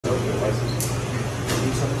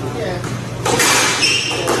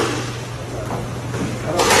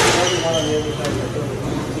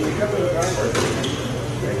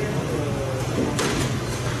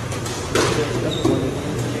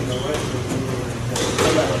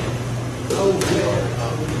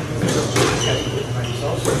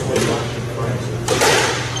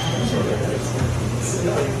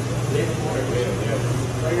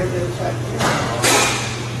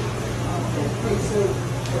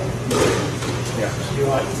Yeah. Do you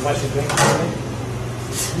want to drink?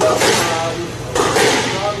 No,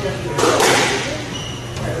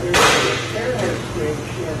 Karen had a drink,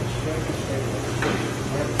 she had a drink,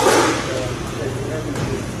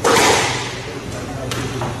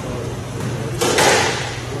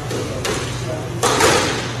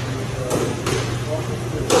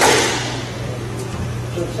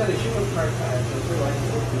 so said that she was part-time, so she like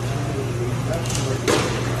to continue to be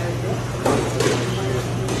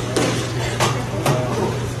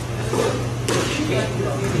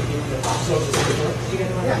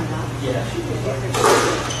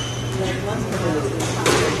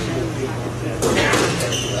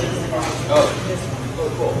Oh,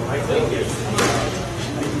 cool. I think it's.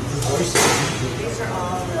 These are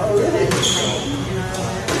all the events in our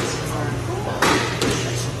awareness for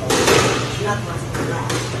not the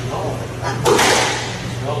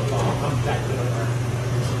ones that are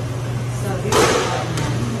so these are all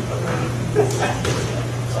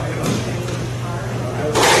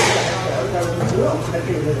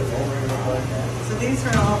so these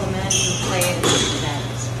are all the men who play in this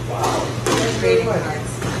event. Wow. There's trading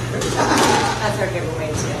cards. That's our giveaway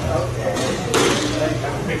too. Okay.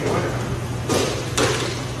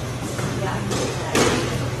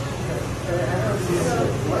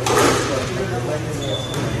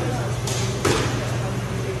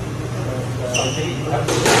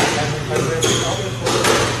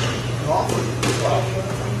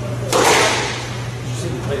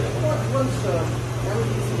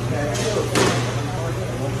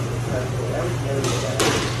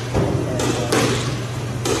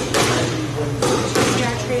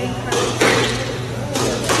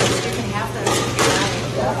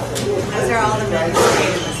 Those are all the men who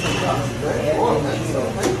stayed in this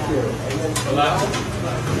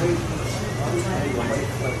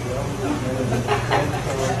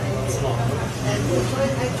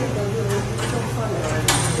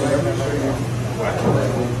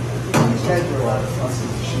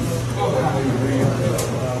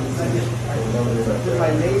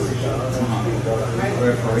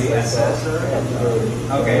Referee SS.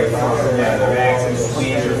 Okay, yeah, the access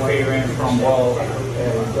between interference from wall. A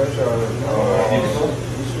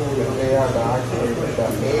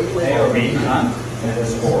or B, huh? And the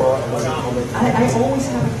score. I always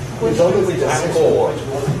have a question with the score.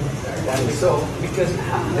 So, because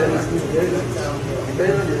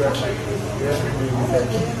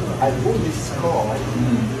I put this score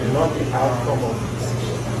and not the outcome of the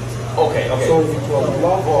decision. okay. So it was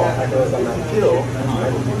love all and there was an appeal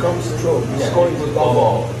and it becomes stroke. The score is love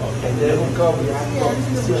all. And then we come the outcome of the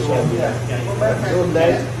decision. So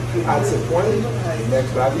then at a point,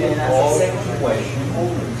 next value and as a second question,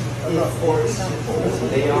 if for example,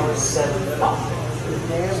 they are 7-5.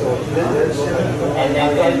 so and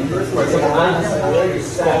then for example, I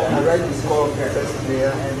read the score of the first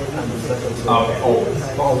player and the second player. Okay,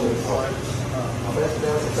 always. First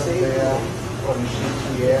player, second player, on the sheet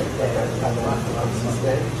here, like an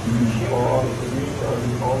assistant, or on the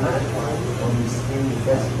online, on the screen, the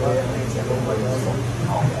first player and the second player.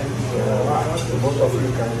 So most of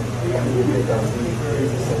you can relate and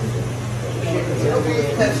create the same thing.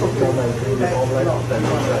 So come and create the online that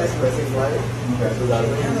you are expressing live, so that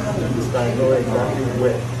you can know exactly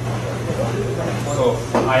where. So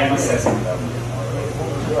I am assessing them.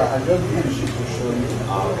 Yeah, I'm just giving the sheet to show you.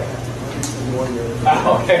 Okay.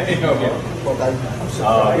 Okay. But I'm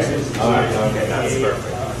surprised. All right, okay, that's perfect.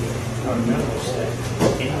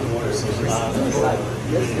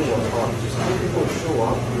 Yesterday was on. People show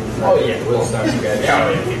up. Oh yeah, we'll start together.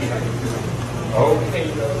 Okay.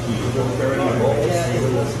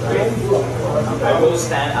 I will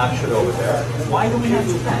stand actually over there. Why do we have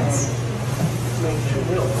two fans?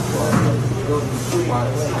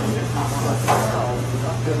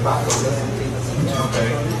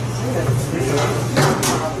 Okay.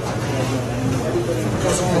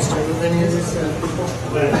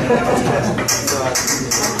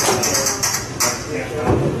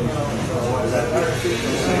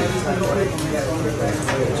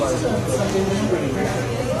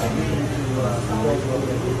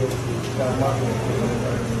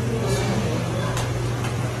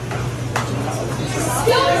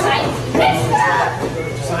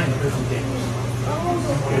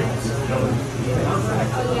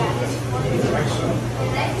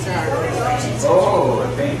 Oh,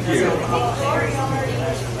 thank you.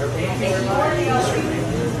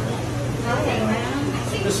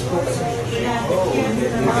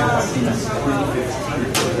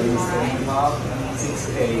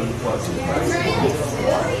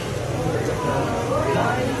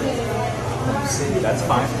 That's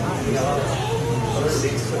fine.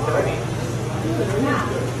 6 to 30.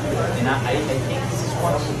 And I think this is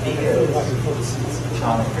one of the biggest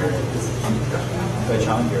challengers. The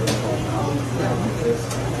challenger.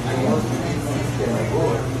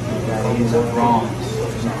 That is a bronze.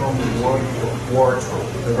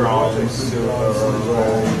 Wardrobe. Bronze, silver,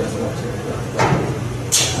 gold.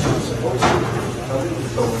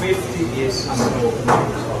 So 50 is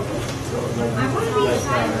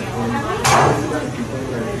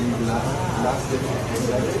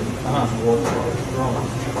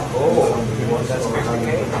Oh, that's 50K.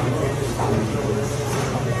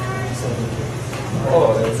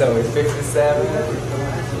 Oh, so it's 57.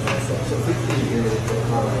 So 50 is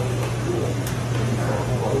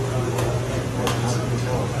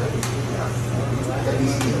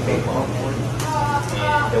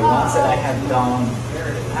the ones that I have done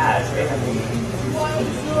in the past, they have been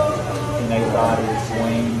like body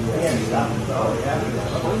swing.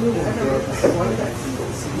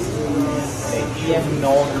 The EM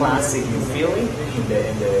Knoll Classic in Philly in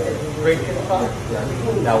the cricket club.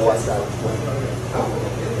 That was that.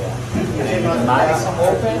 And the Madison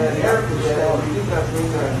Open.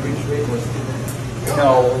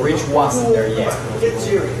 No, Rich wasn't there yet.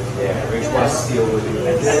 Yeah, Rich was still with the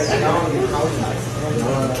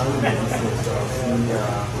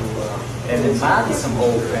And the Madison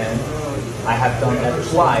Open, I have done that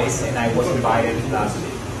twice, and I was invited last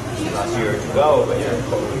year to go, but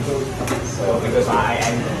so because I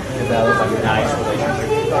developed like a nice relationship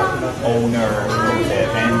with the owner of the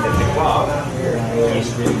event at the club.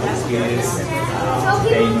 He's really good.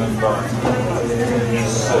 Damon,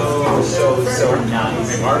 he's so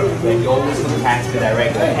nice. And he always contacts me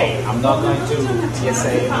directly. Hey, I'm not going to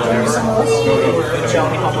TSA whatever. Tell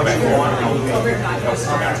me how much you want.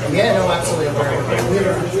 Yeah, no, absolutely.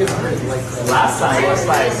 Last time was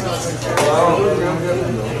like, well,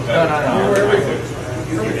 no.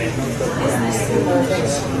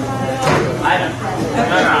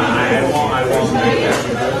 I won't make that.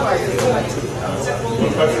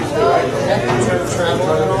 Travel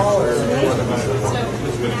at all, or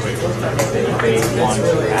they want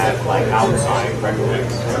to have like outside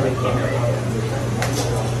records.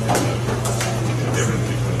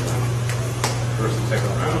 First and second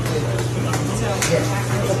round.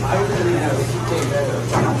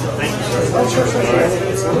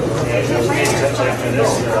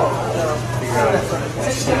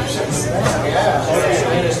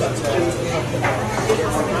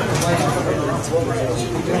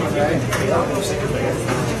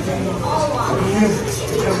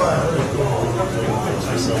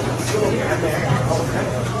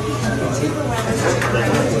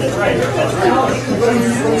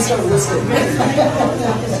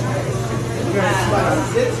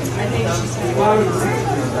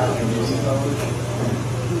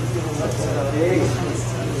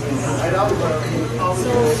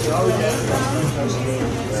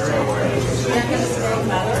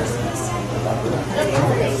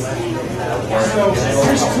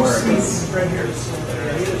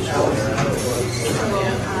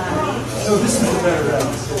 So this is the better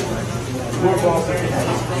route. More ball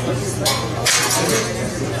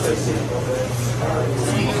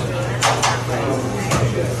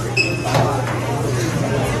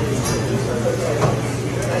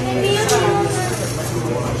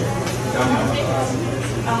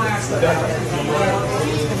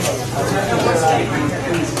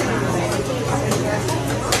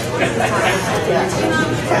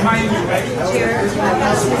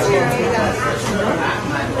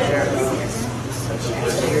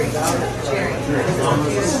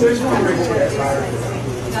There's one right there.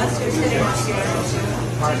 That's your sitting chair.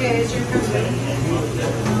 TJ, is your company?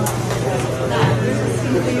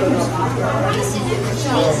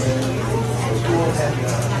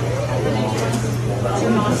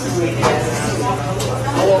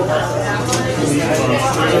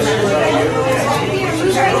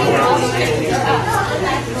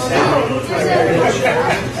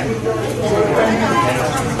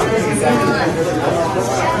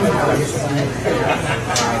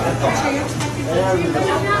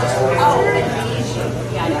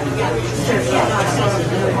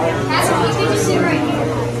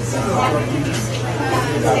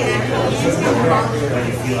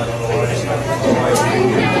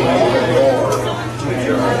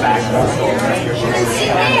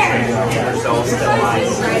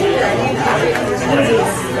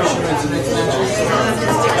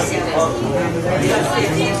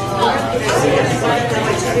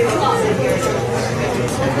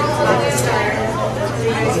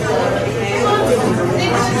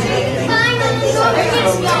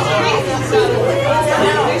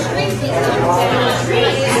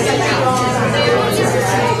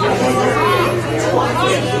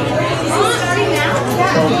 Finally,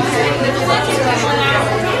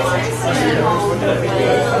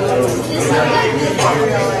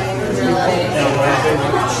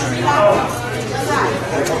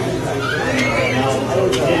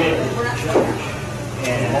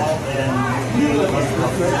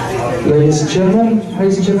 Ladies and gentlemen,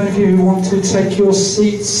 if you want to take your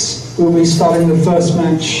seats, we'll be starting the first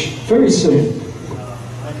match very soon.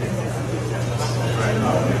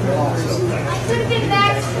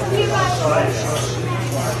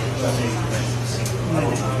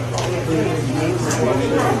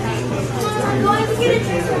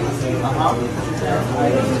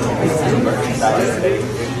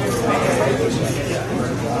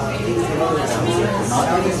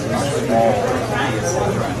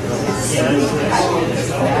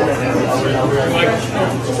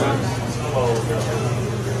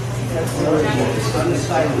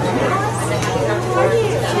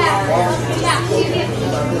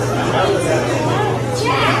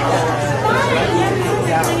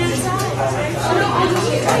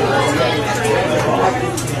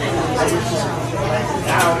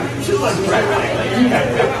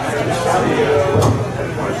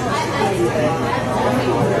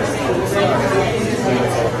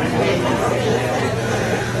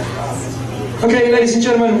 Okay, ladies and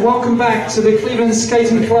gentlemen, welcome back to the Cleveland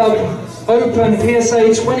Skating Club Open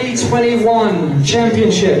PSA 2021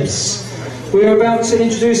 Championships. We are about to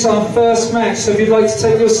introduce our first match, so if you'd like to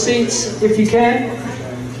take your seats, if you can.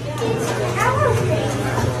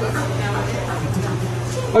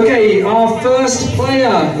 Okay, our first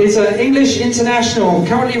player is an English international,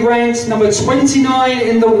 currently ranked number 29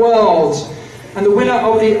 in the world, and the winner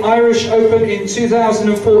of the Irish Open in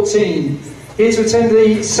 2014. Here to attend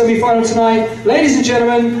the semi-final tonight, ladies and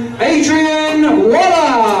gentlemen, Adrian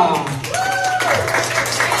Waller!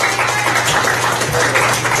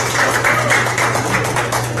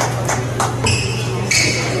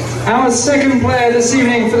 Our second player this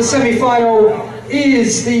evening for the semi-final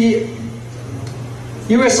is the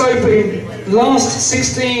US Open last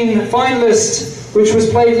 16 finalist, which was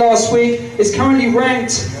played last week. Is currently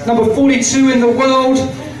ranked number 42 in the world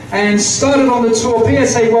and started on the tour,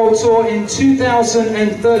 PSA World Tour, in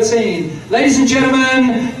 2013. Ladies and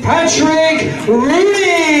gentlemen, Patrick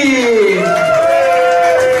Rooney!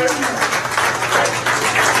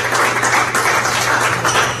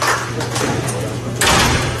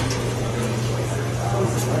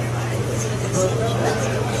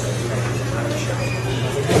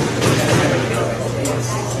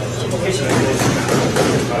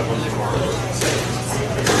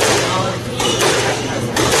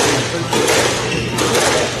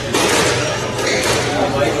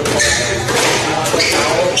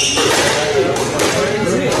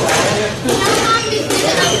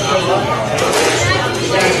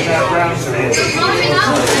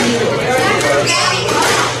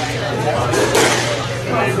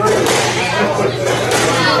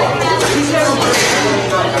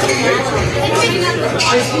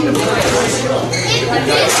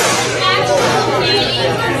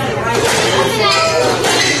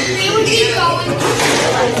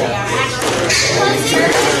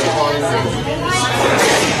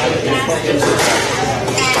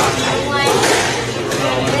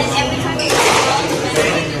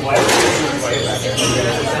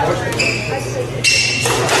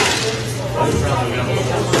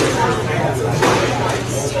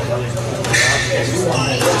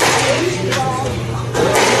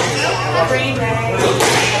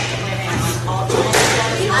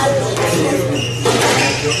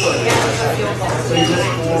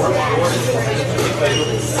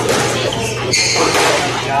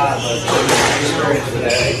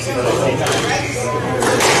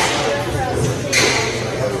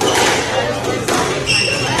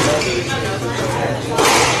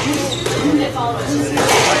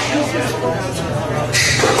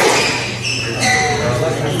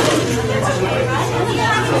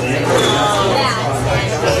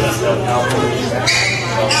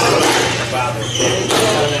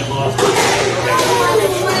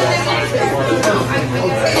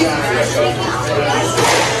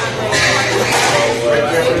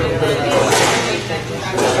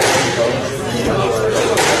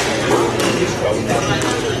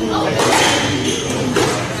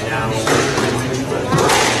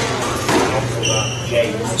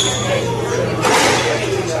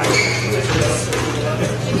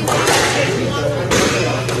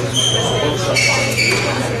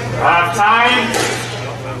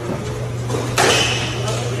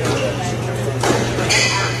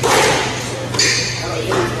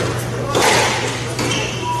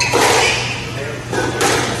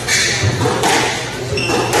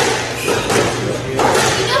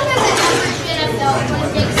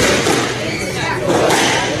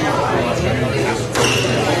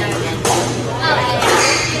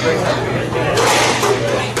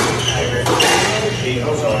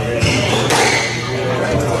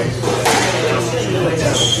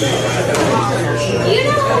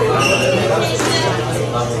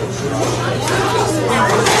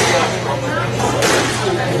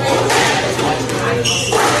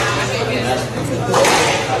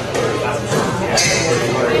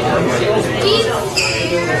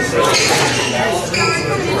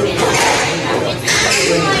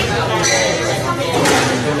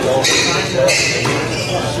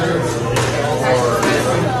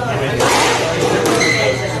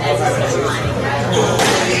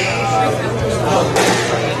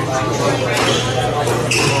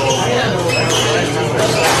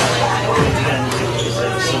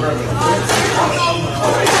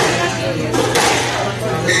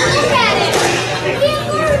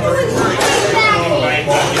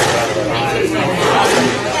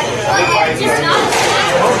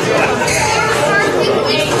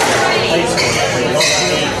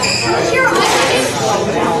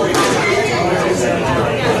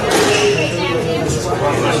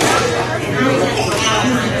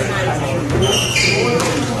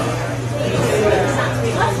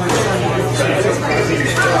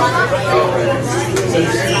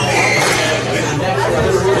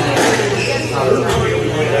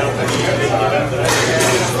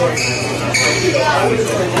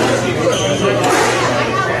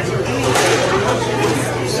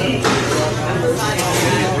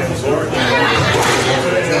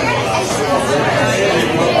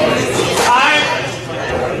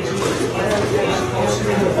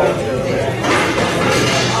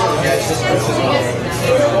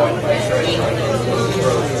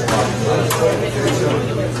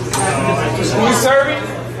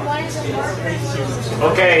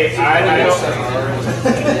 Okay, I don't.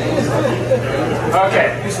 Okay.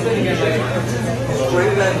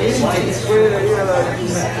 We're going to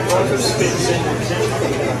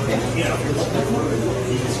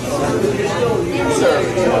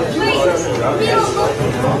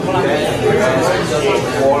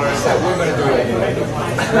do it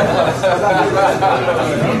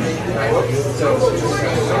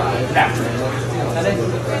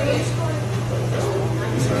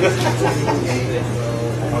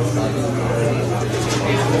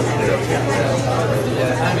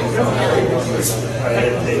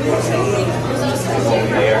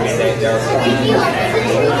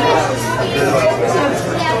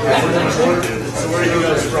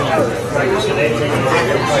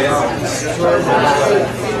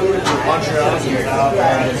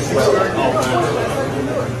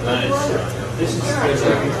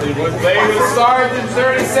They will start in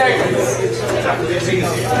 30 seconds.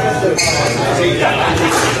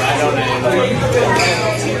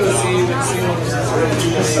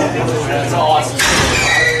 That's awesome.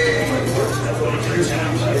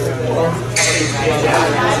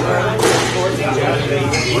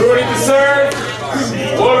 Rudy to serve.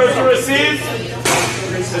 Warriors to receive.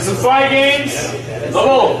 This is 5 games.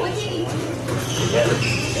 Level.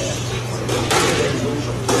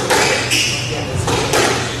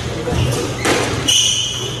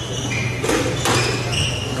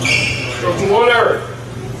 Water.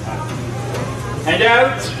 Hand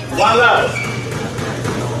out. 1 love.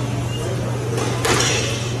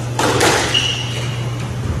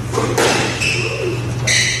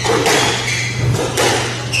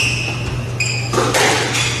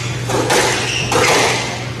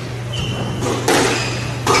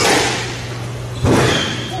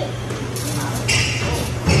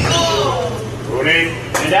 Rudy.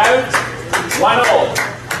 Hand out. 1 all.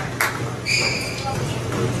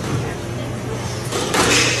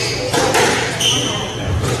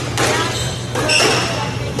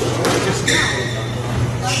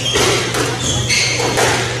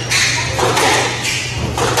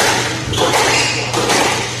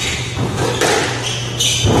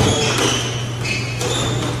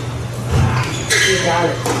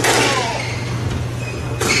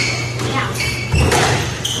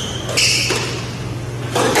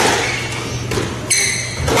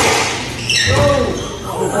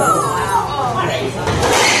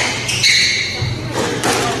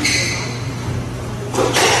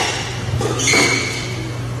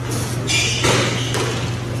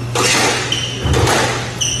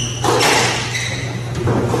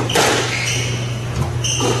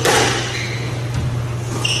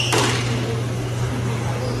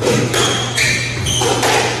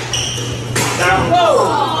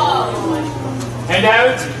 Hand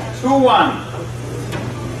out. 2-1.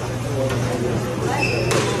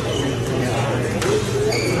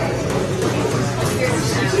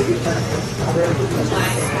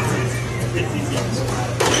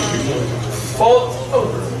 Fold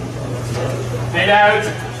over. Hand out.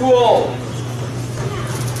 2-all.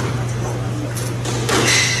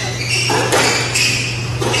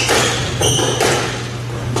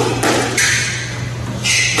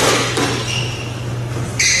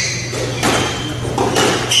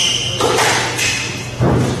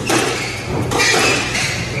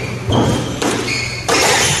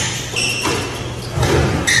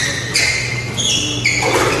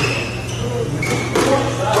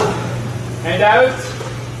 Hand out.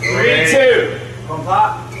 3-2. Compa.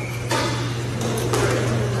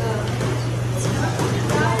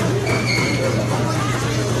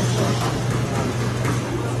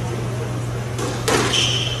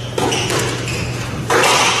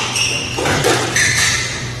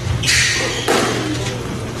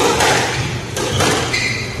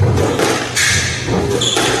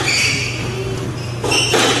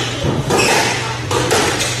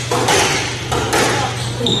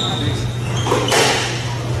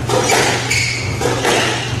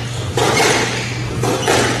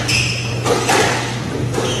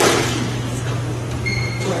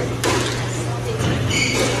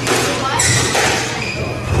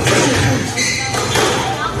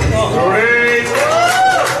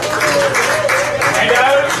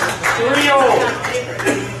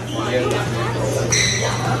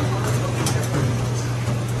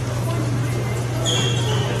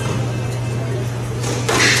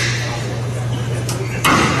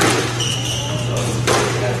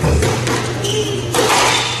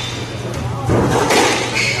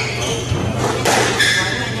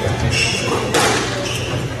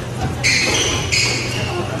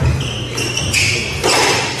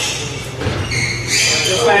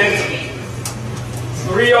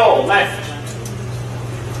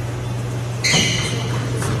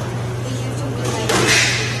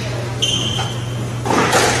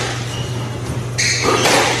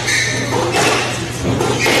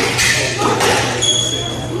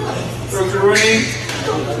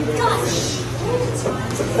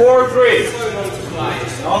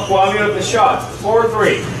 No quality of the shot.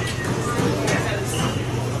 4-3.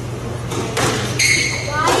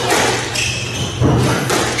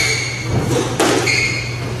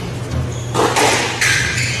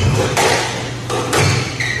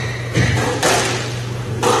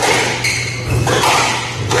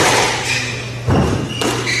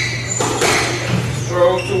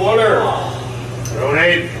 To water.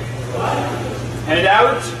 Rotate. Hand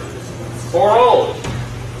out. 4-0.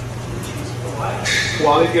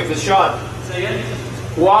 Quality of the shot.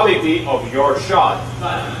 Quality of your shot.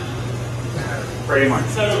 Pretty much.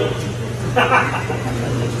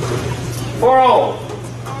 4-0.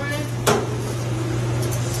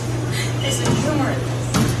 There's some humor in this.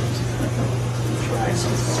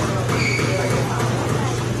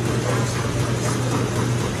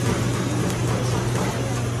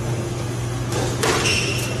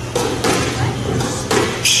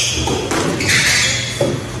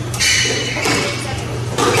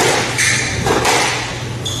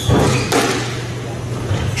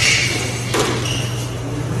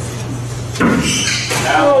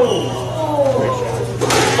 Now,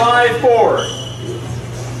 5-4.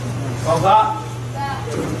 Thumbs up.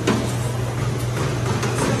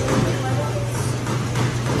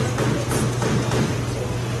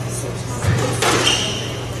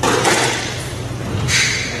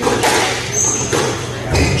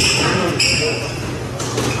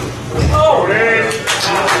 Oh,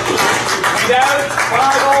 down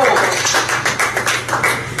 5-0.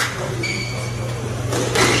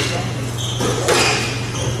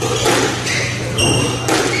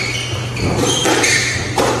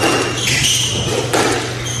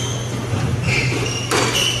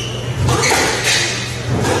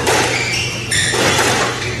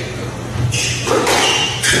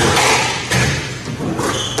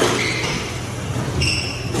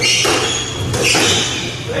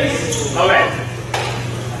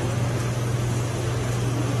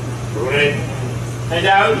 Okay. Head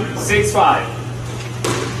out, 6-5.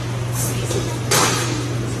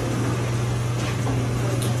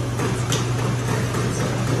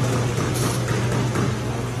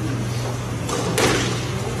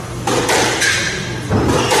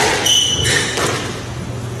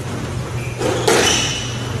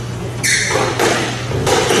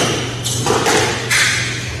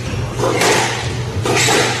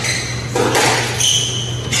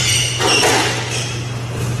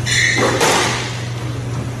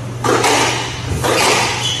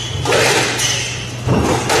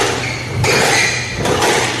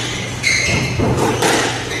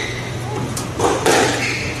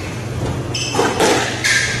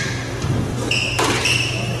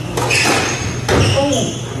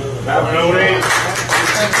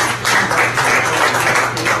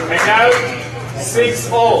 And now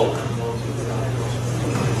 6-0.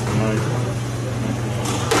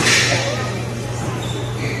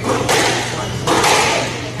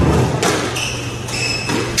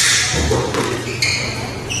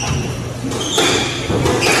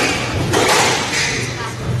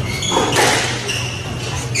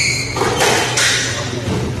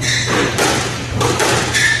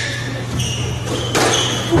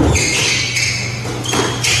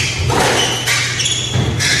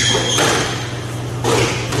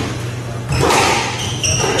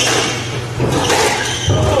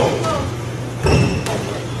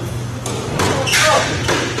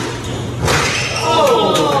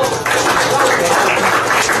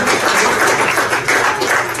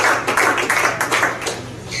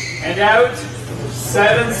 And out,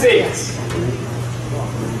 7-6.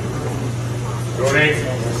 Rotate.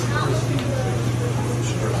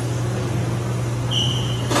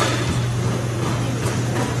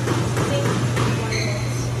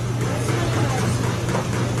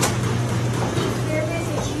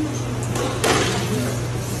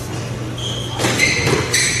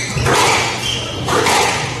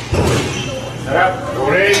 Set up,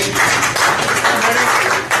 rotate.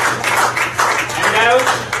 And out,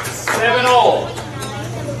 7-0.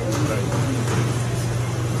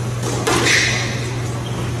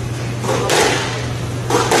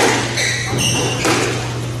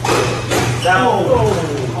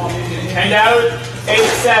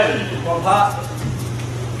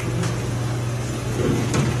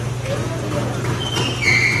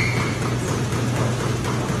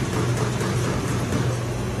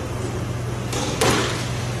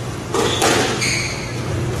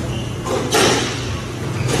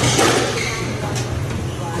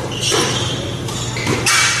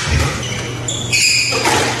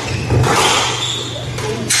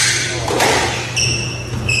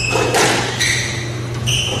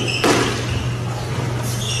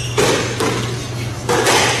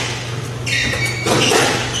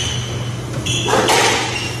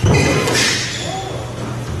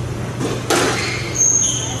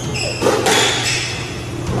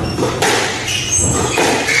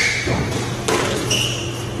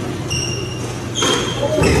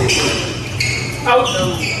 Out.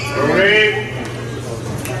 Ready?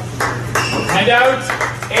 Hand out.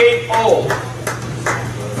 8-0.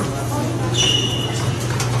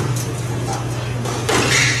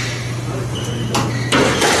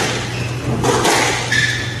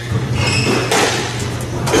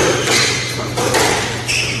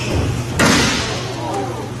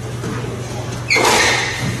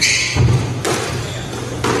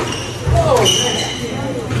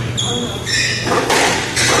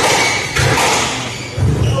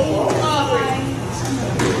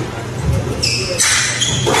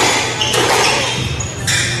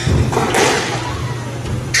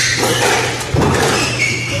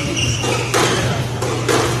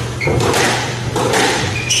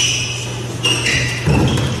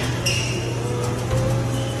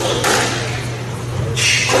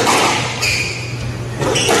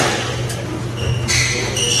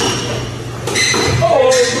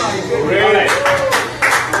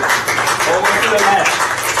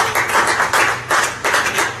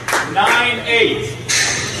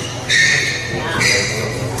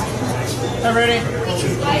 I'm ready.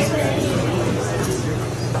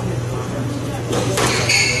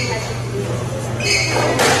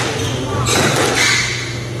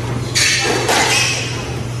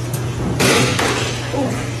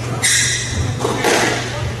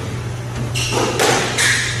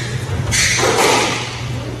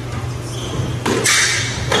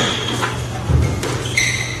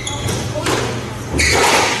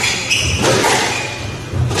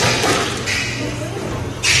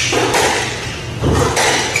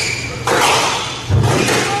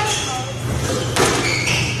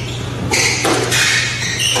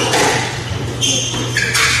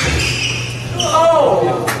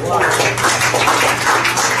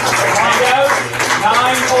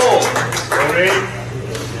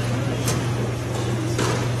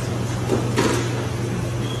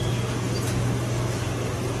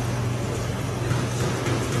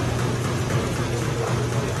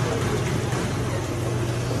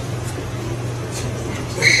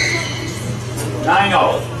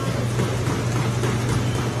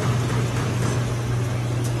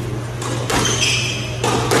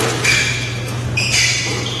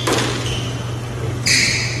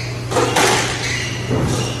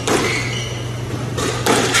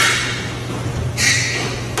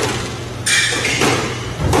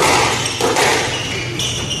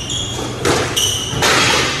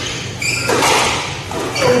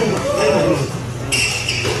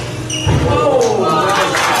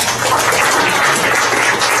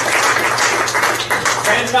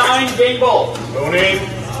 Game ball. Tony.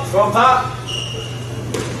 From top.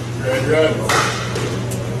 Red.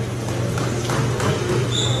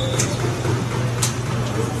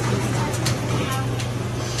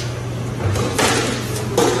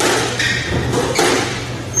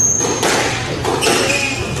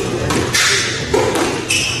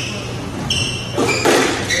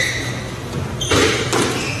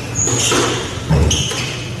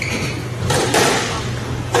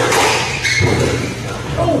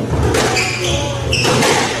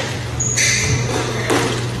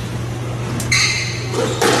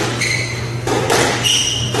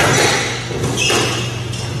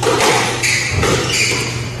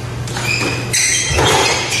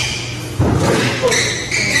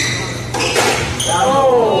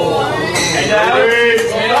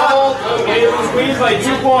 Squeeze by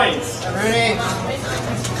 2 points. Ready?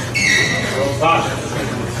 Right.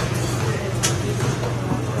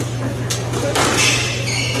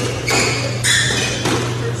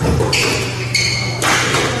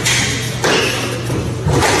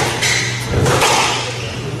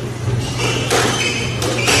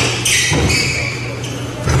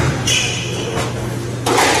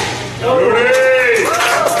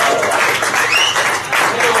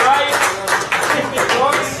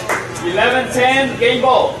 11-10, game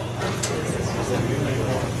ball.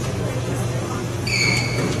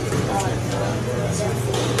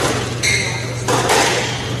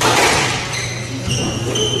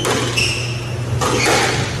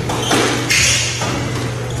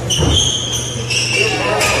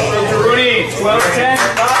 Rooney, 12-10,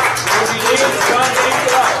 Rooney leads, 1 game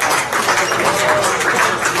to up.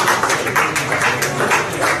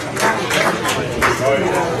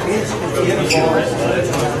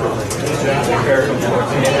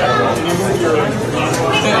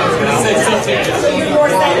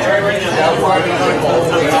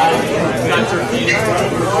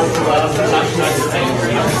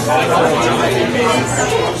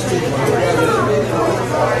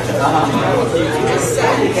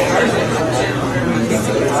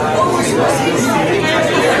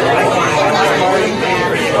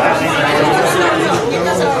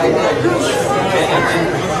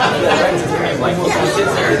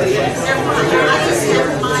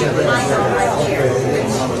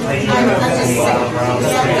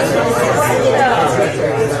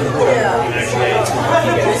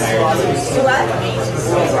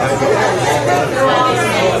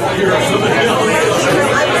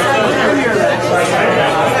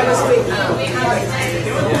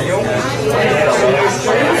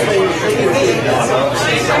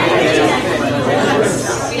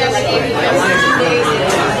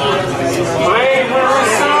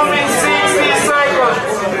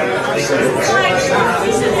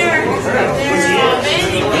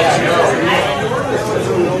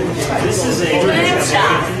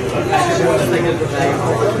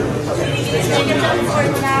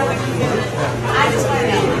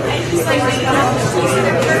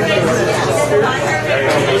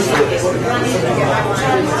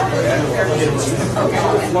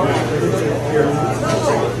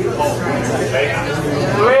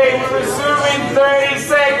 Wait, resuming 30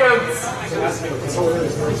 seconds.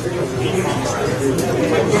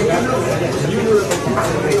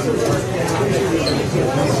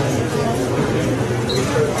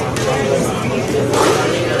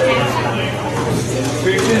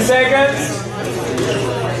 15 seconds.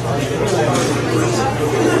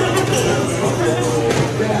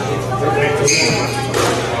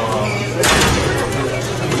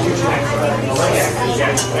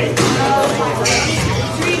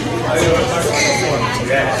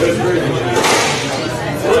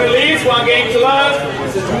 Release, 1 game to love.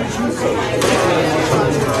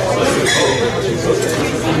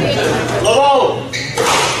 Level.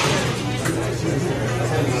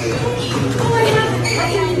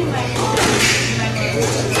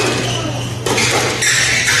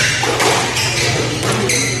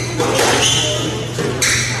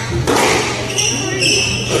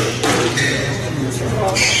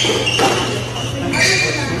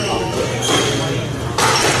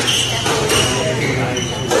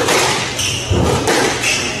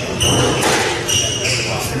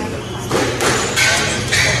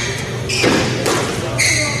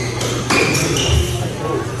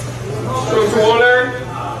 Water.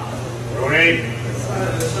 Donate.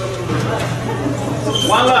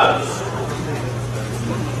 1 love.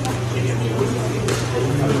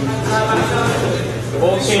 The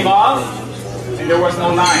ball came off and there was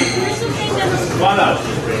no line. 1 love.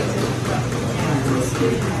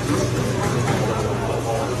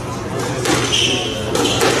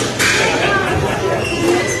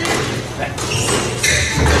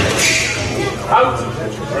 Out.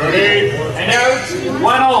 Donate. And out.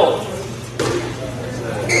 1-all.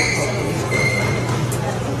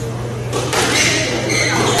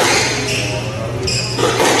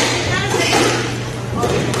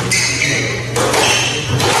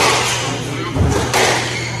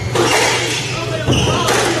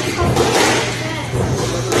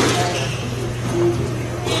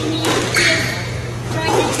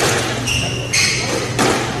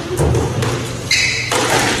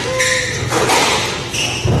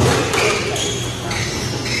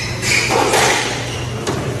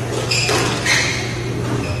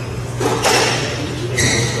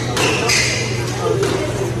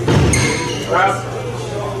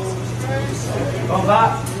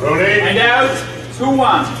 Donate. And out.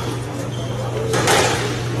 2-1.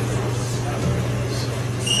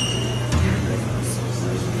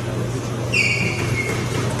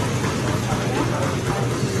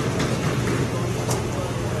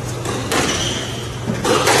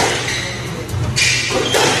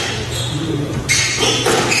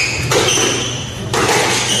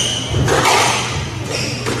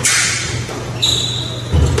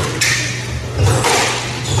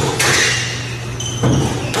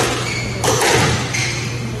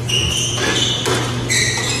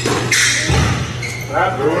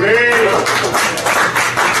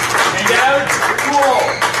 And out. 2-all.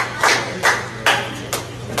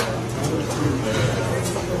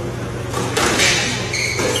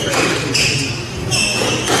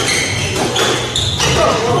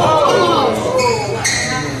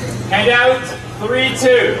 And out.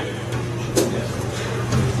 3-2.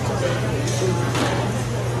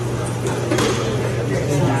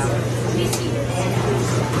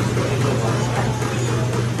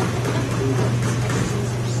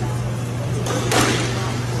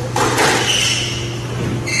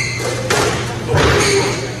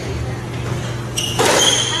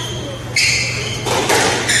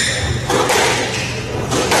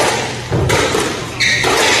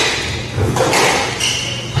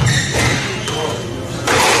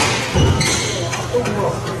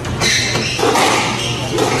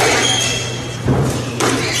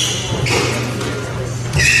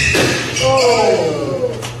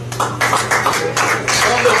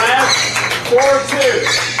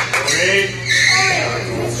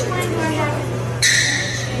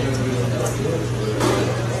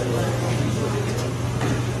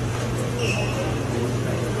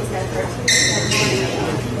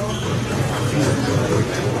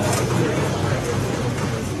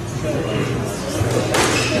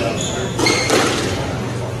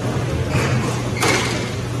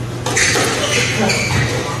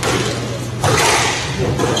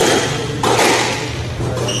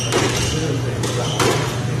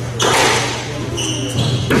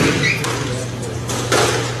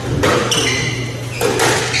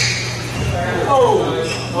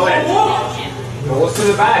 Goes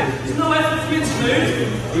to the back.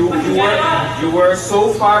 You were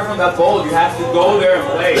so far from that ball. You have to go there and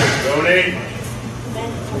play. Donate.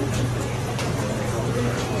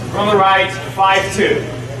 From the right, 5-2.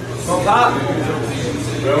 From that.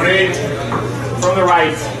 Donate. From the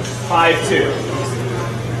right, 5-2.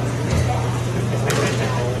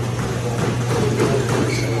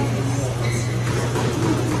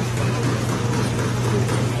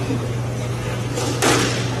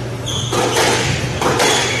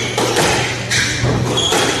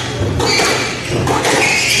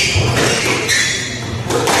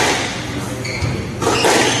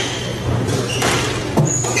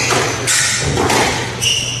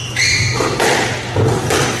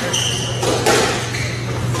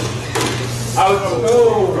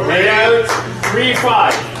 Right out,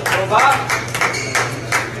 3-5. From that.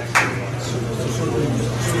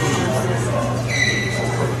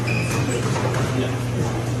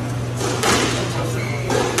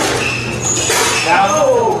 Down.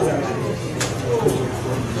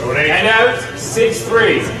 And out,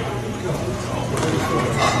 6-3.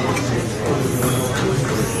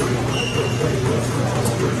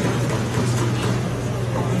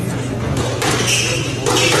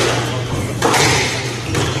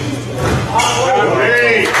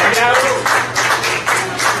 Donate. And out,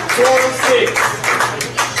 4-6.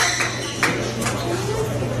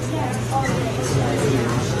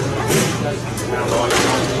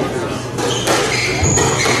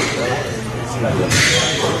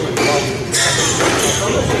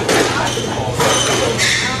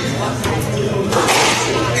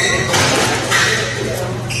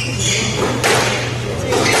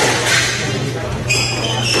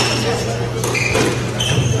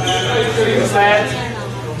 Sled.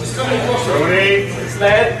 Donate.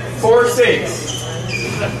 Sled. 4-6.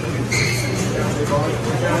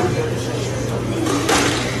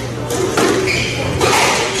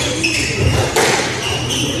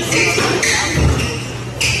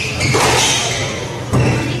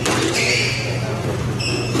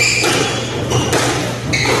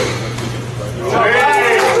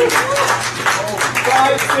 Donate.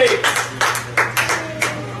 5-6.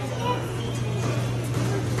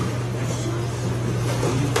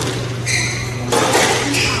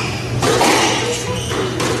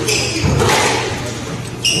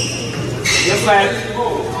 Just let.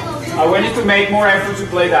 I want you to make more effort to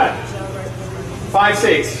play that.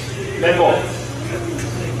 5-6. Let go.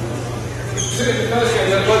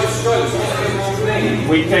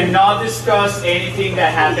 We cannot discuss anything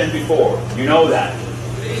that happened before. You know that.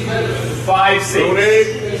 5-6. Donate.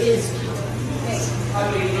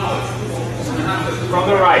 From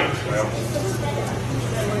the right.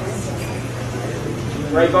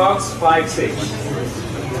 Right box, 5-6.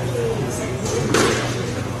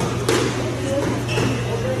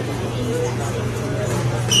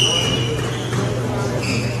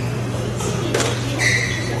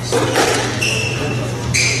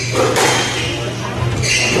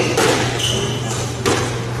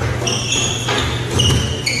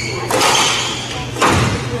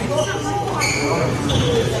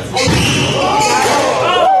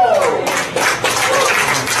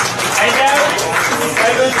 And now,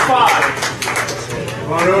 7-5.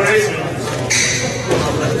 Come on, donate.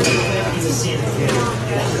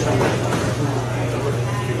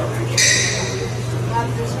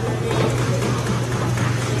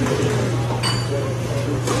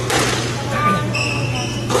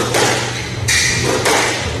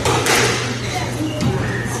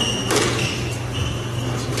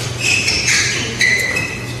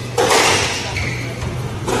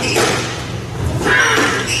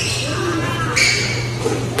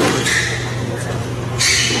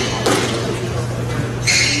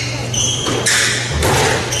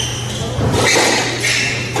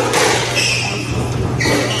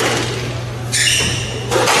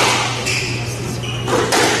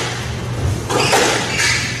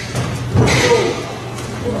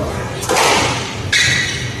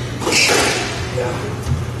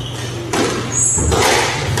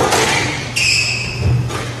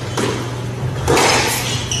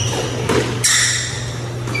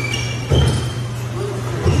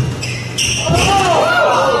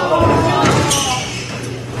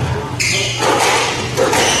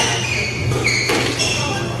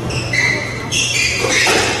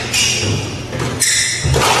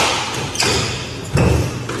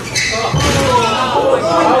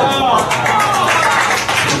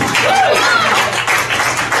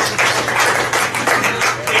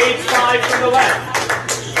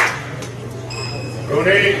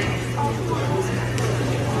 Donate.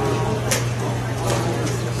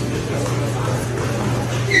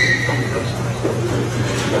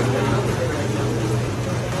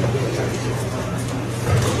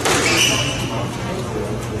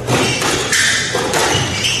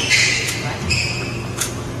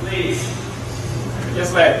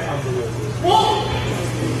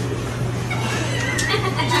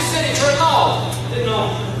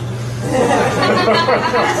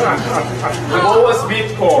 The ball was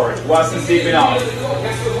mid-court, wasn't deep enough.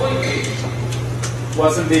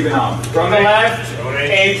 Wasn't deep enough. From the left,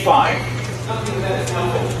 8-5.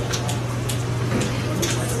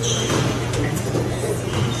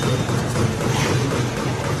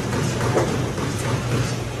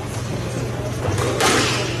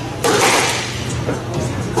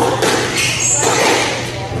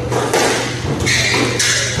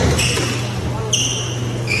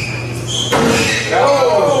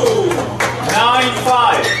 Oh,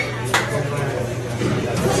 9-5.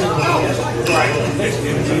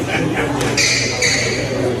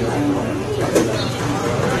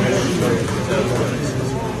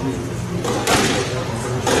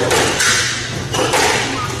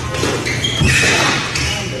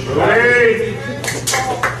 Ready?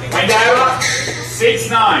 And now,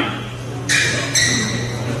 6-9.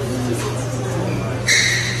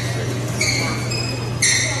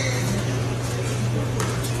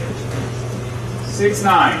 Six,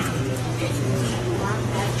 9.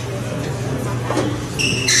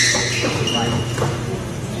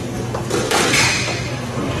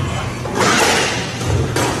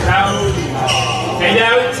 Count. And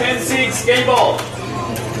out 10-6 game ball.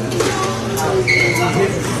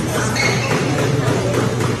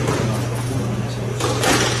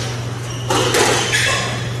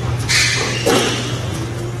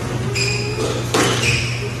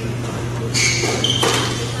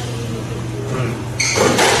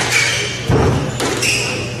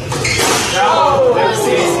 Now, let's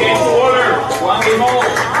see this game to order. One game all.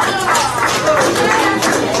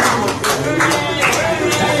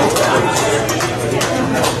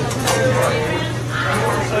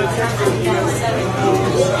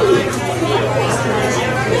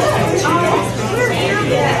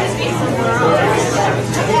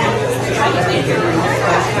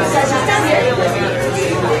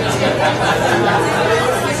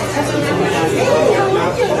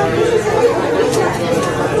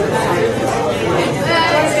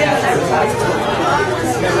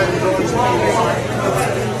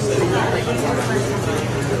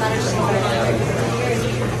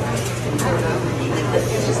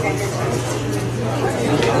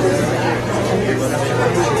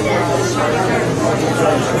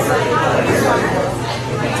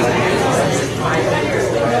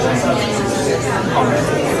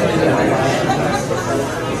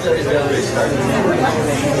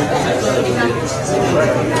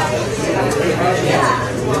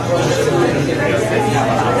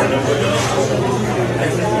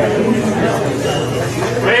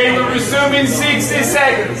 Play will resume in 60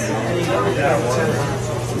 seconds.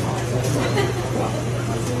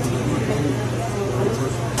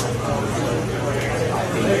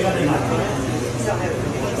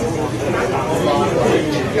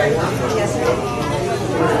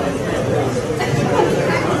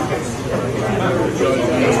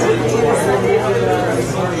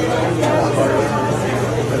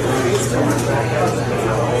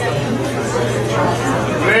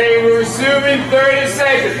 Play will resume in 30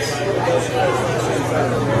 seconds.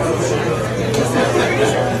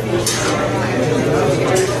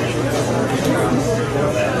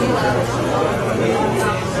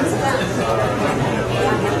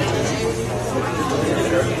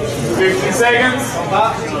 Seconds.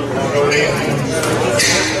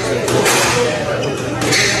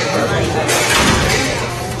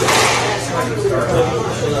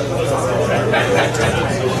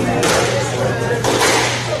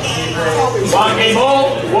 One game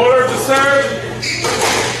hold, water to serve.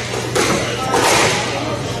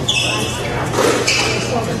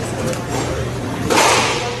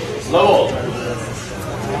 Slow.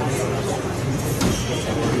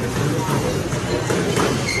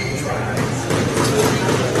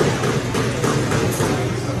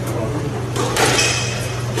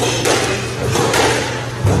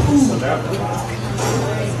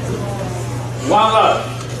 One love.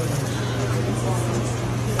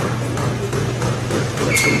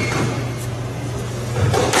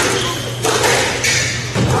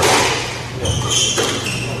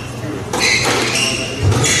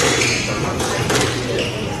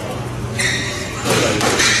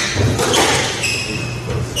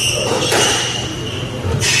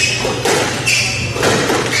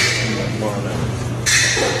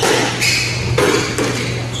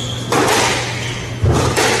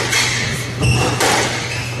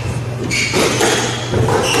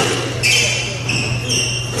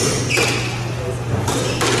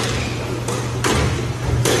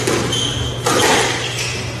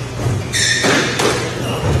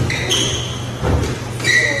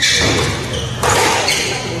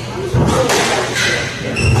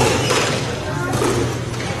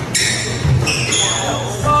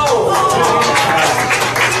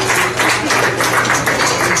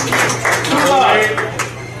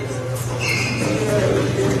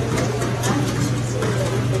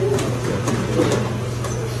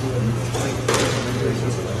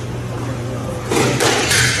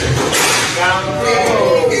 Down.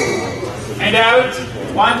 And out.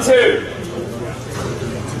 1, 2.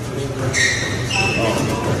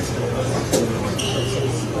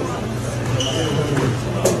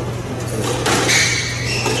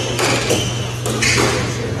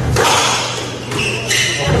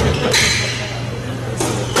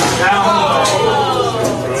 Down.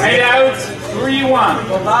 And out. 3, 1.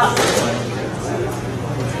 Go back.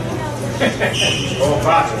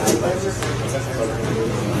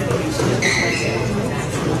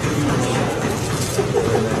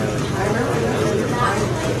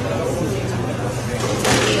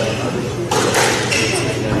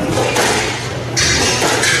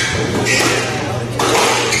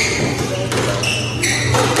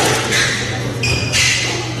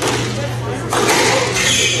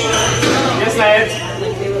 Yes, lad.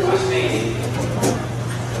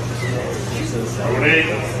 Ready?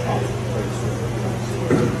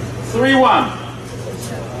 3, 1.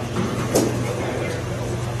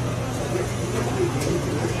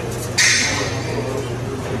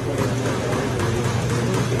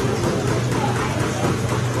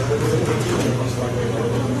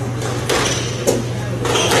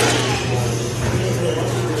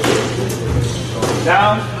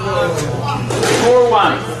 Down. 4,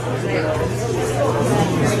 1.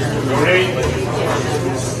 Ready?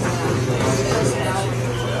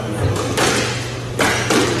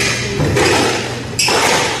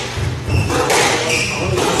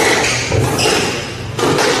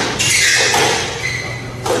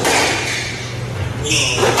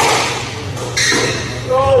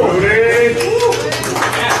 Ready?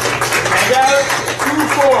 And out. 2,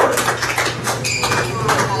 4.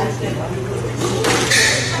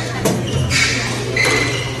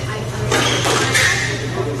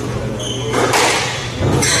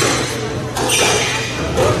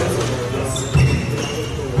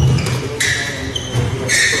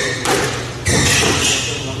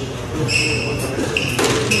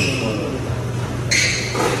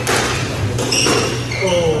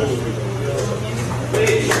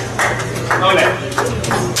 No left.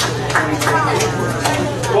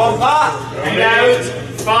 1 back. And out.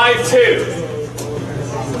 5, 2.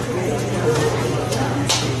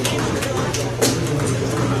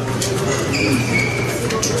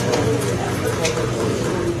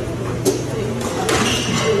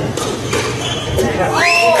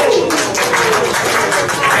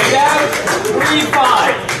 And out. 3,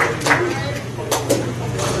 5.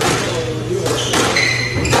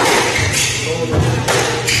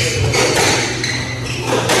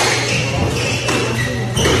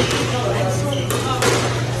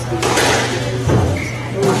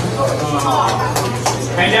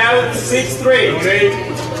 And out. 6, 3. Ready?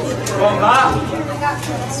 1 back.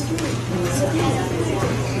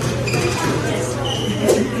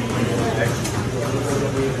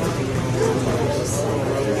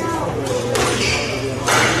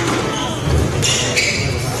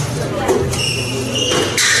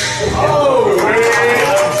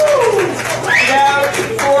 And out.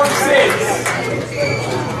 4, 6.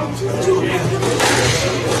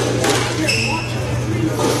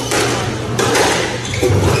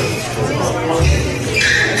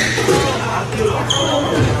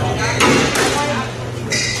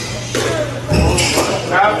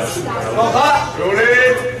 Out.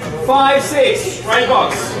 5, 6. Right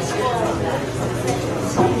box.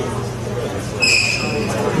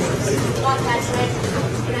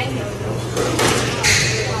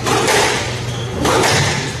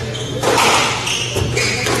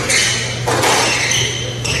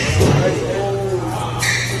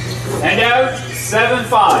 And out. 7,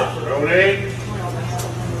 5. Ready?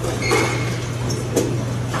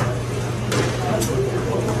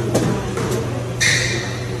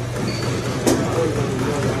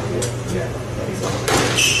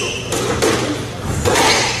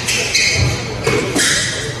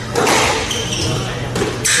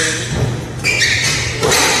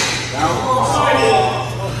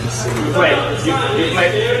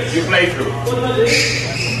 You play through.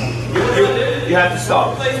 You have to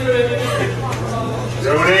stop.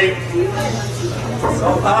 Ready?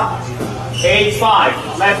 8,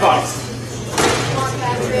 5. Left box.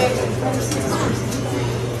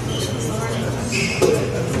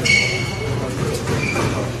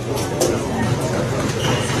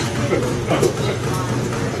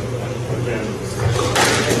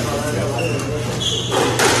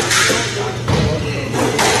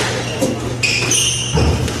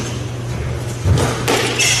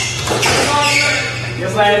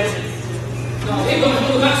 Yes, lad. No, he's going to do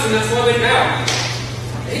the maximum, that's why we're down.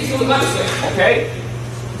 He's doing the maximum. Okay.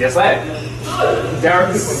 Yes, led. There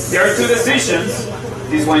are two decisions.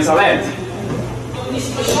 This one is a lead.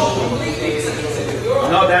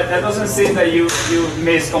 No, that doesn't seem that you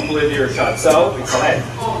missed completely your shot. So it's a lead.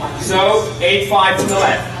 So 8-5 to the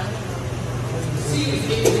left.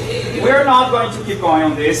 We're not going to keep going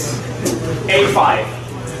on this. 8-5.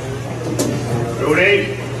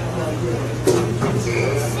 Rudy.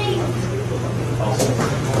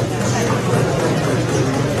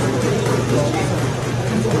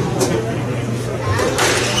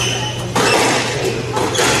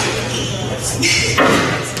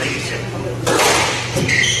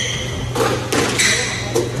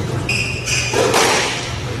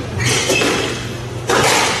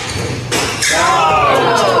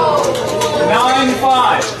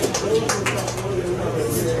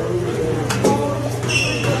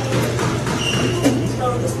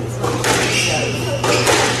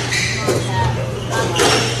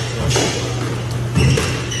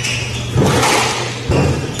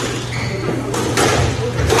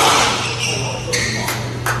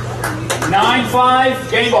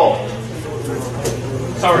 Game ball.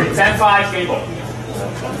 Sorry, 10-5 game ball.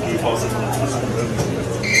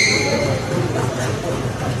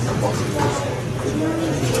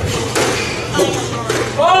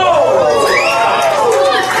 Oh!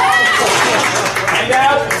 Hand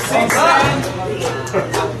out,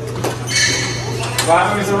 6-10.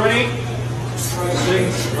 Bottom is Rooney.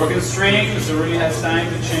 Broken string. Mr. Rooney has time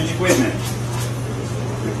to change equipment.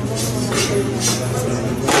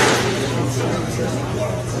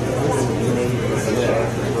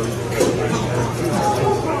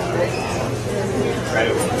 Right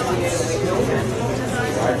away.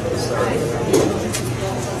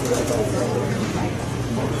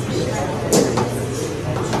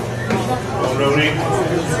 Well, Rooney.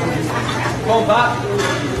 Come on, Pop.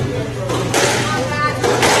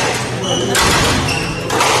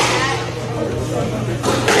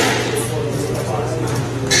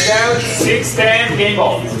 Down 6-10 game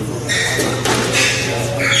ball.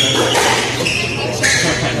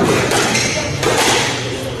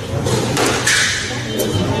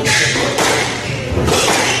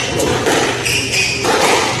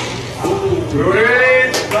 Rudy.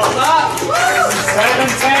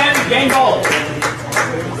 7-10 game ball.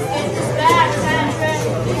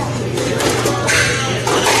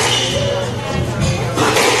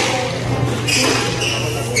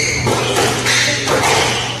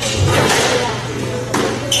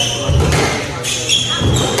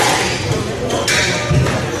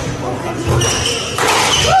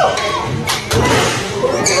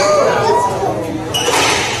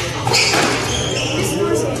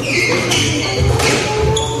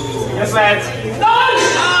 Yes, lads.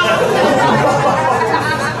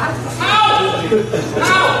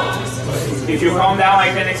 If you calm down, I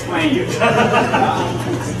can explain you.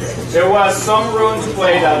 There was some room to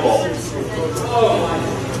play that ball.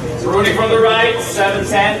 Rooney from the right,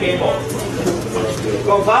 7-10, game ball.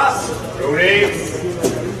 Go fast. Rudy.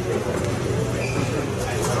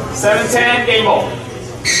 7-10, game ball.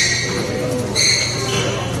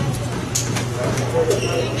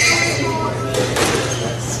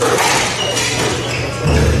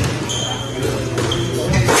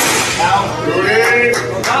 Now, Rudy.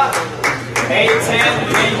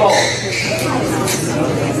 8-10, game ball.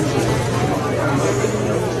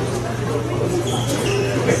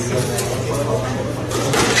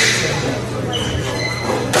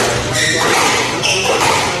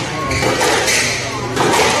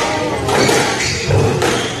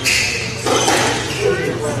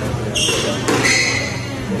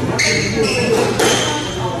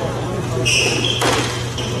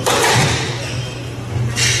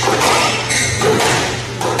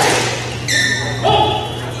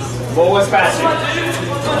 Ball was passing.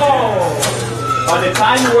 By the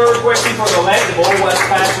time you were requesting for the leg, the ball was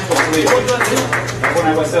passing completely. That's what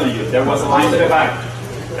I was telling you. There was a line to the back.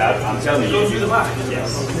 That I'm telling you. To the back.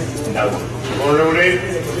 Yes. That one. Come on, Rudy.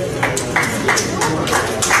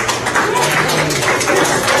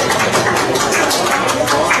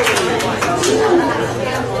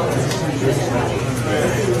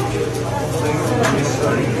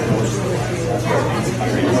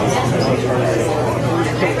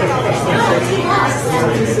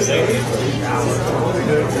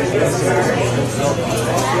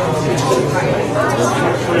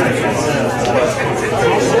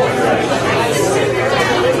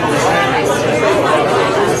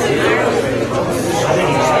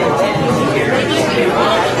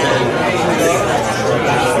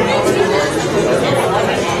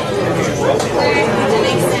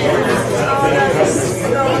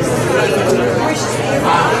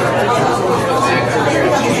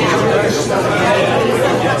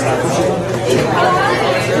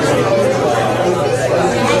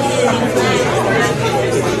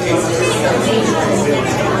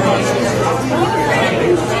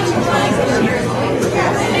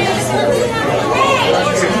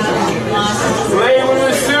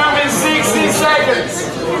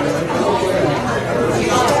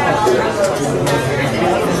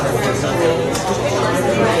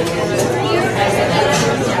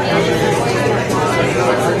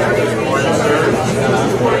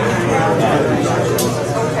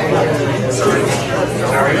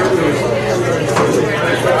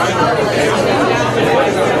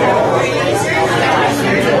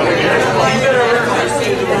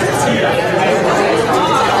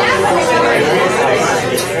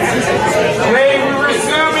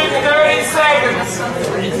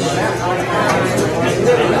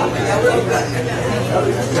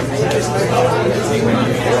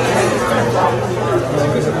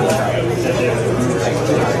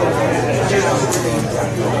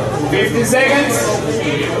 15 seconds.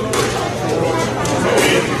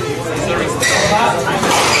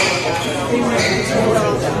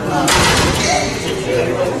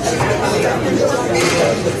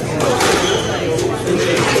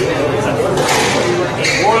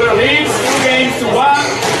 Water leads 2 games to 1.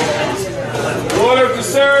 Water to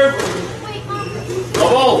serve.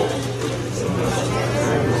 Double.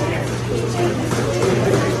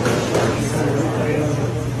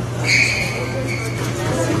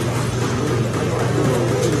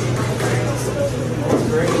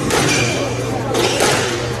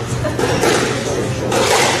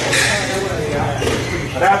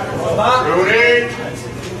 Rudy.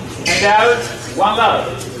 And out. 1 love.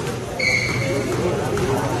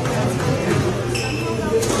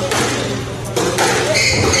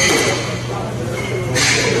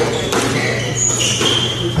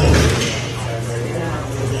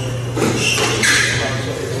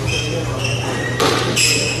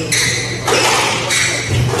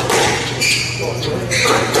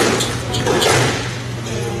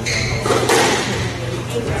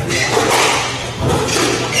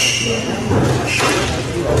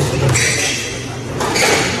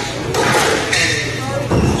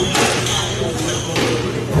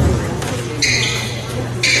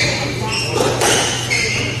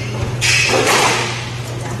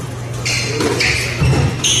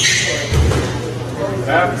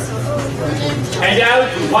 And out,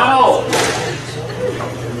 1-0.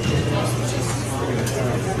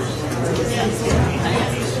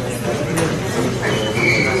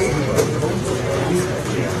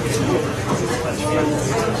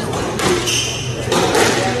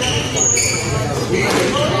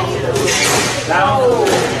 Down.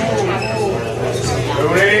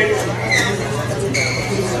 Rudy.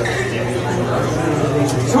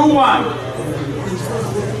 2-1.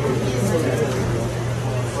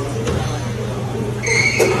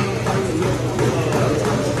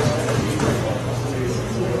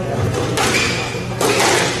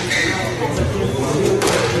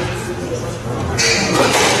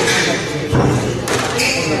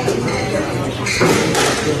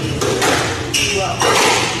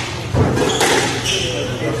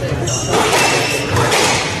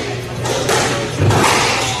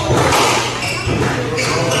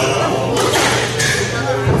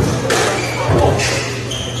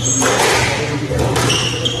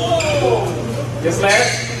 Just left.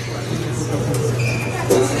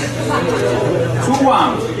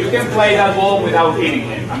 2-1. You can play that ball without hitting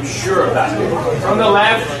him. I'm sure of that. From the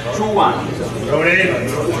left, 2-1. Rudy.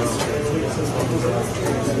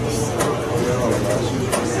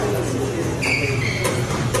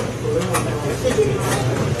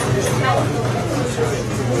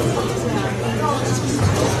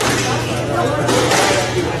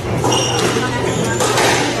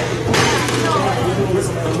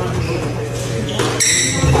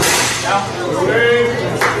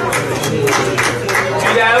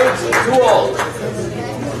 And out, 2-all.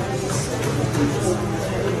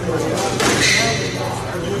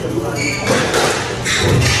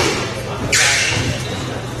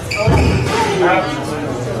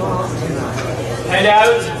 And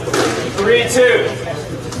out, 3-2.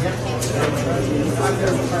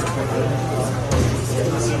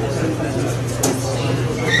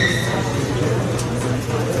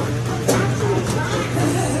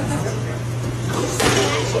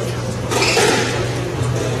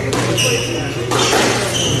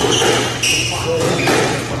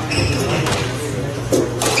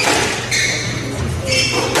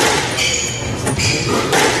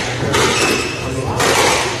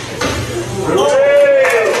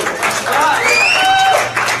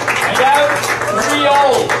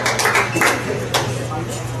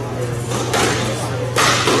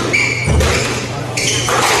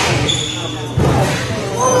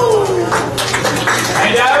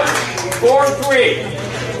 And out, 4-3.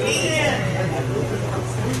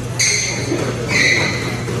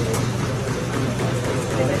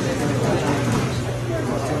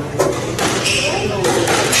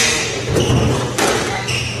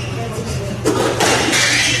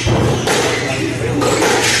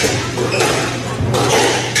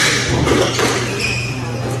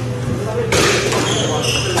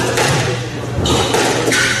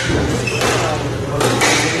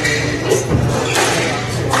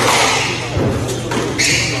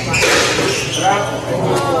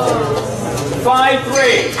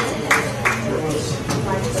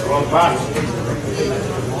 Wrong pass.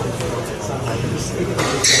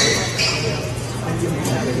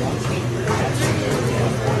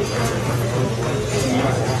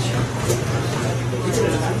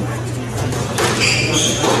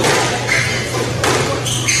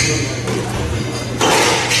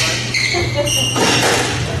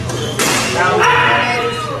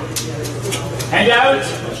 Hand out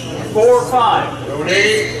 4-5.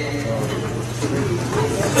 Rotate.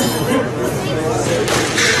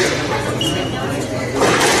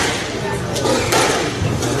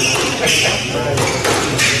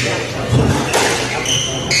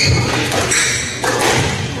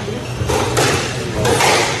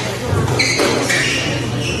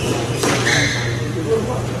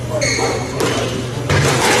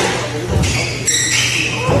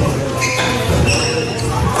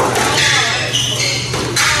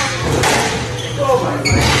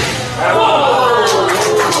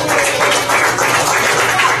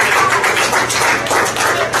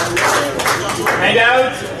 Hand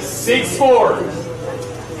out 6-4.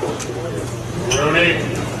 Rotate.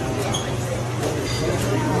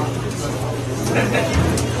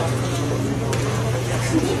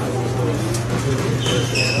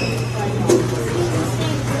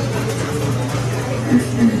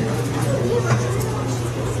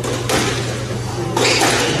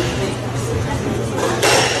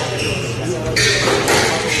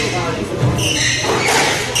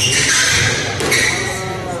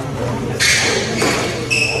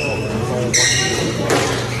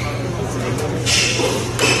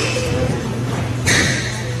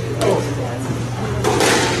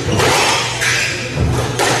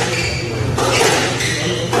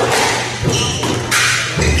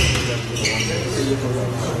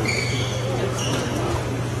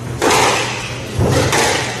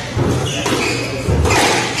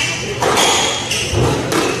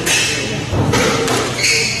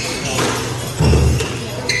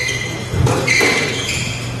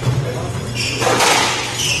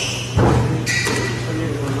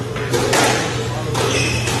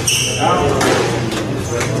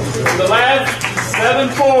 To the left,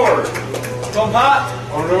 7-4. Come back.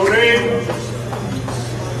 On rotate.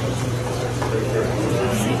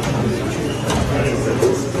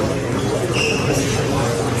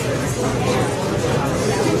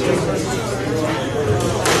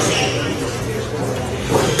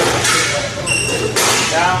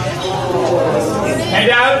 Down.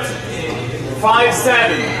 Hand out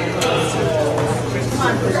 5-7.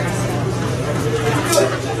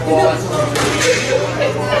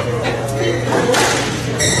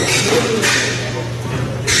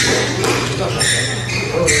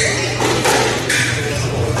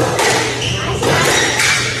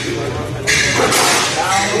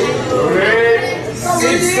 Rotate.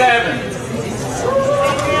 6-7.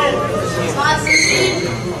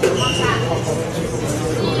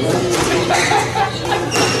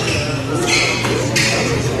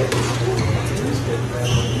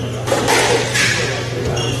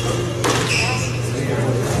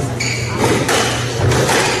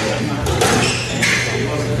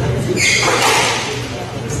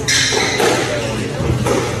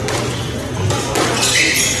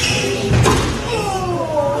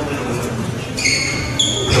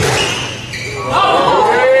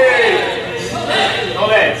 No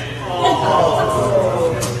lead.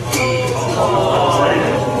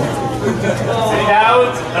 Sit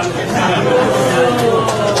out.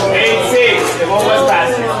 8-6. The ball was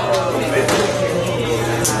passing.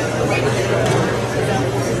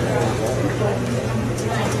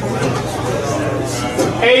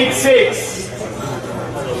 8-6.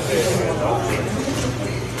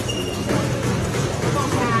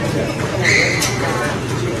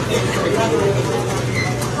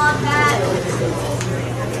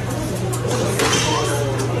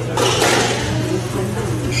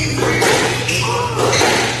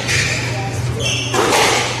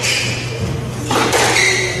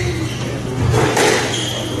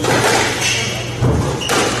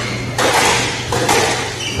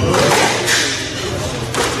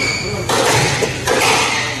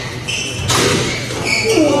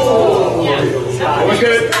 That was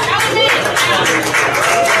good.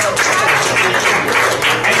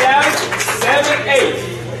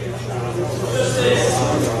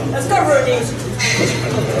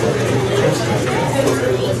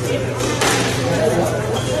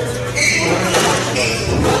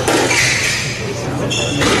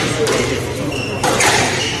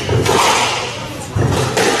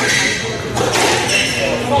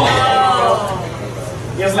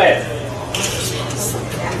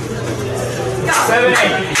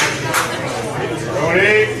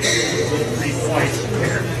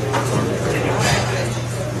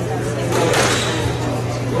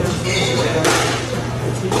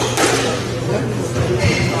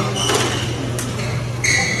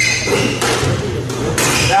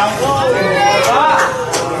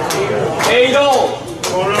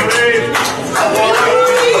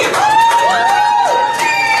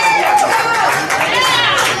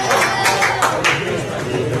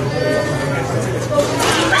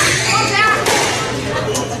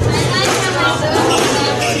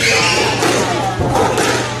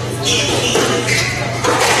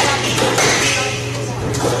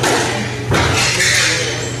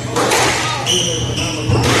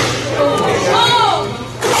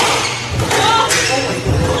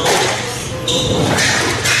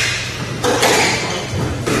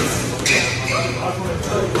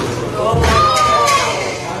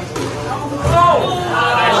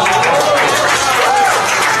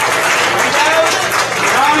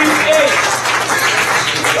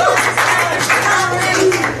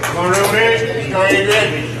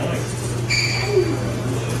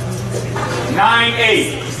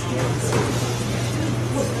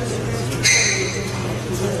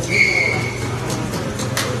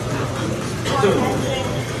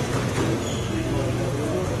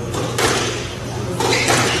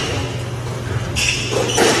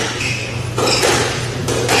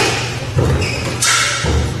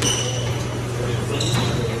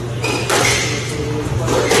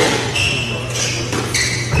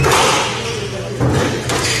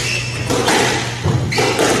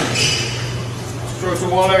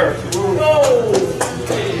 Waller.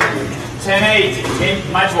 10-8, game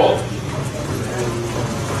match ball.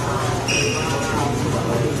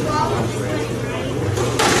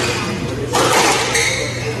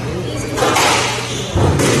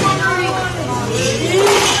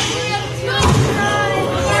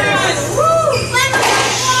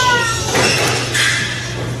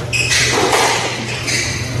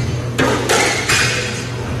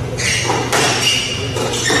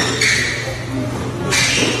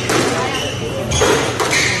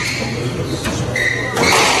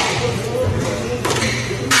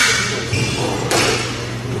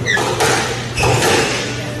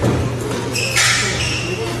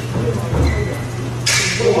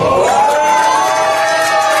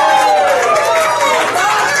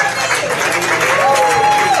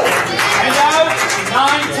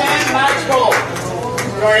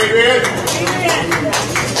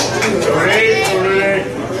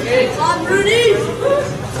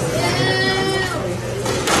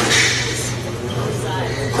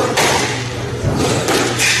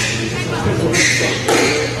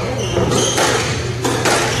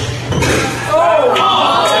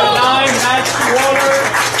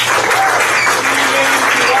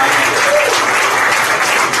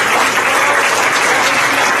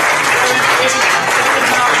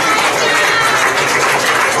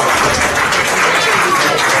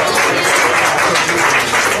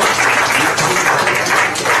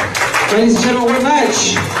 Ladies and gentlemen, what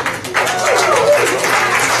match?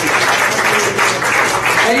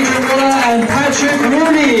 Adrian Miller and Patrick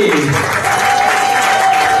Rooney.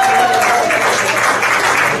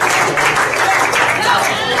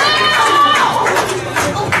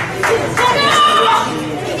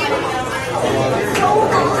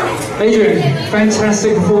 Adrian,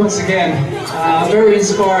 fantastic performance again. Very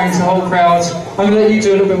inspiring to the whole crowd. I'm going to let you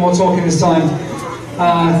do a little bit more talking this time.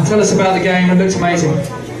 Tell us about the game. It looked amazing.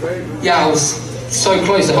 Yeah, I was so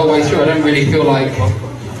close the whole way through. I don't really feel like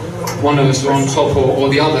one of us were on top or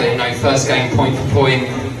the other. You know, first game point for point.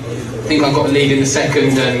 I think I got a lead in the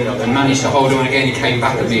second and managed to hold on again. He came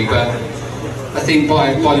back at me, but I think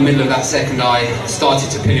by the middle of that second, I started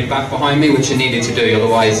to pin him back behind me, which I needed to do.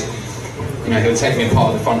 Otherwise, you know, he would take me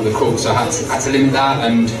apart at the front of the court. So I had to limit that,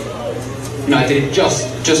 and you know, I did it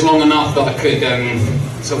just long enough that I could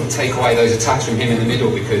sort of take away those attacks from him in the middle,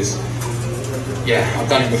 because yeah, I've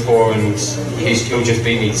done it before, and he'll just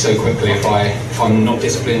beat me so quickly if I'm not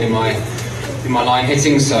disciplined in my line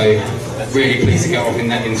hitting. So really pleased to get off in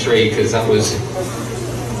net in 3, because that was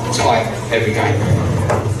tight every game.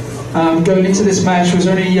 Going into this match, was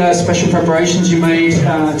there any special preparations you made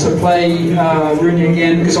to play Rooney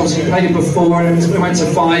again? Because obviously you played him before and we went to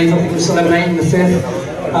 5, I think it was 11-8 in the 5th.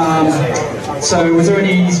 So was there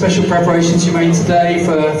any special preparations you made today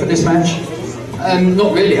for this match?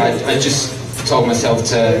 Not really. I just told myself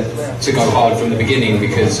to go hard from the beginning,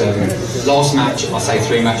 because last match, I say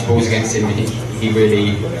 3 match balls against him, he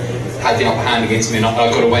really had the upper hand against me, and I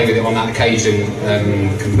got away with it on that occasion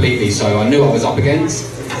completely. So I knew I was up against,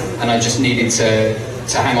 and I just needed to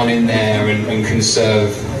hang on in there and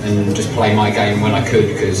conserve and just play my game when I could,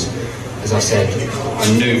 because as I said, I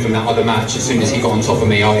knew from that other match, as soon as he got on top of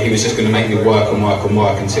me, he was just going to make me work and work and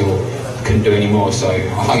work until I couldn't do any more. So I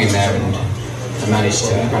hung in there and I managed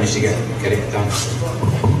to get it done.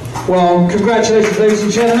 Well, congratulations, ladies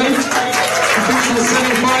and gentlemen. Through to the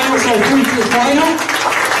semi-final, so through to the final.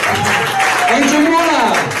 Adrian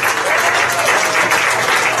Miller.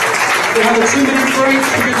 We'll have a 2-minute break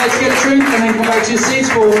if you'd like to get a drink, and then come back to your seats.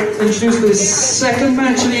 We'll introduce the second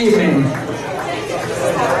match of the evening.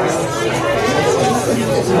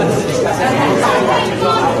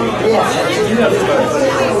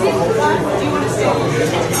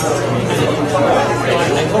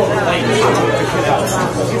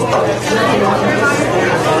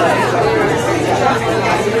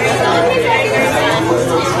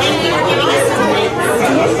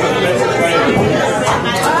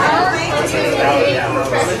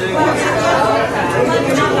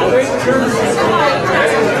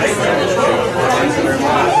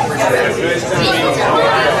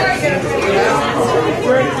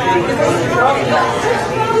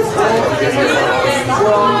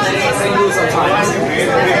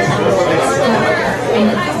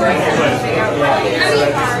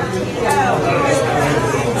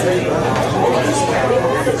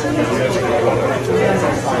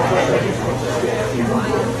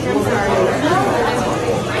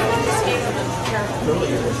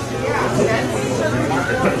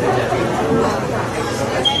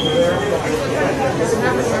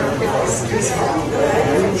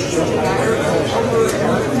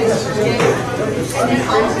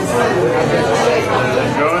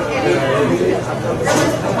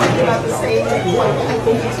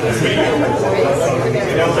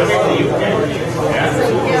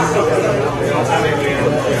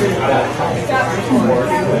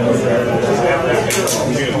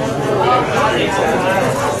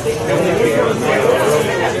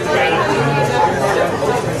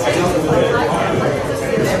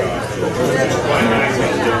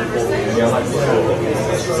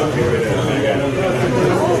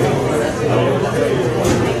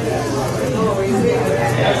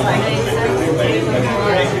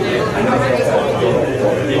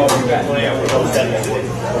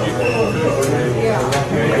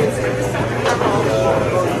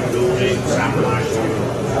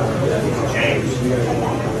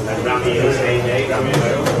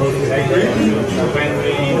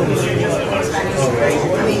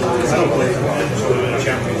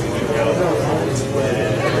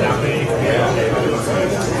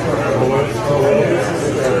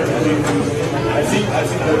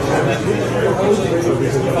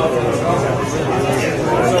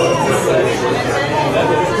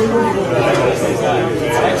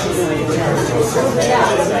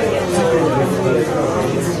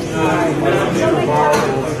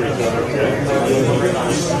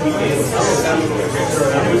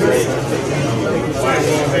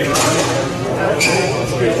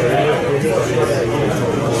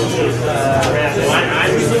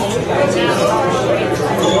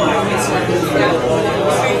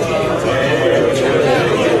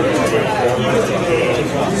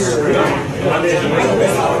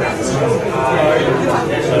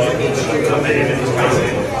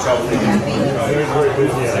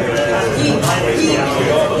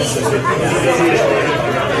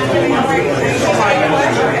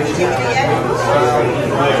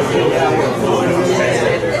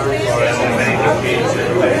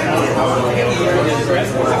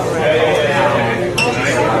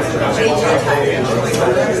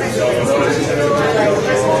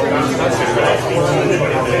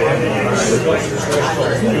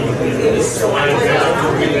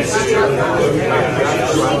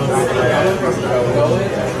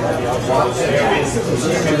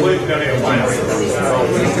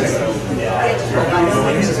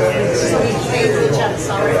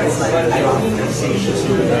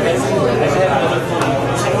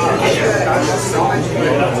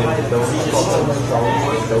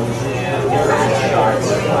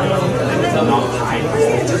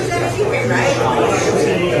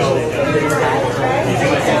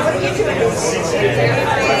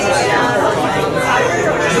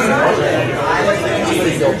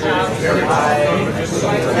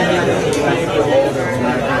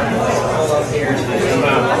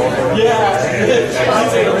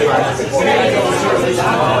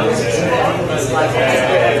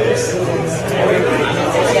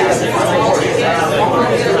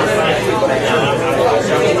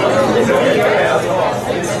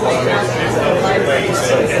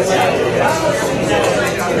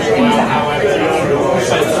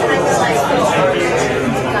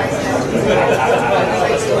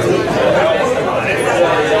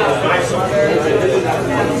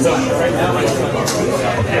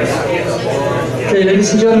 Okay,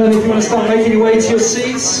 ladies and gentlemen, if you want to start making your way to your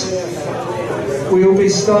seats, we will be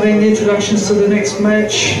starting the introductions to the next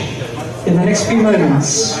match in the next few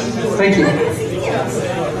moments. Thank you.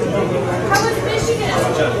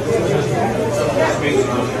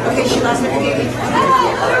 Okay, she lost her baby.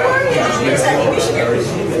 Where were you? She was at Michigan.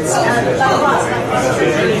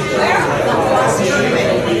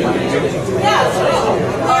 Yeah.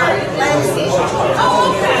 Let's see.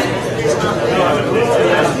 Oh, okay.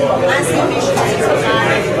 Let's see Michigan.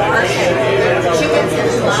 She gets in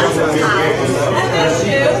lots of time.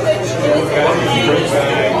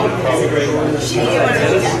 She didn't want to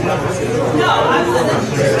do that. No, I wasn't.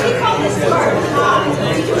 He called it Spartan High.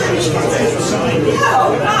 No,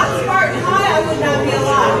 not Spartan High. I would not be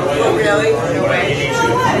alive. Oh, really? No way. You know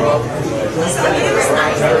what? So it was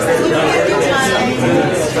nice. It was like, we had a good time.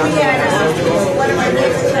 We had one of our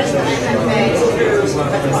favorite freshmen.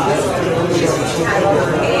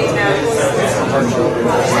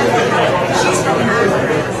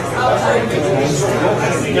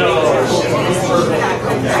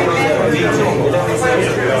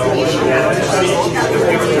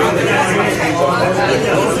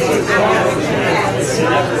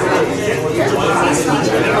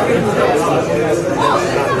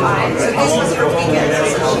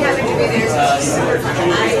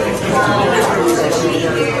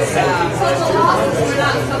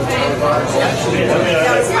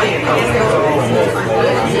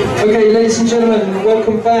 Okay, ladies and gentlemen,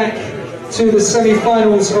 welcome back to the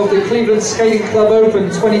semi-finals of the Cleveland Skating Club Open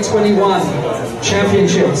 2021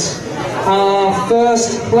 Championships. Our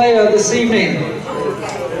first player this evening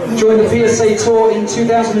joined the PSA Tour in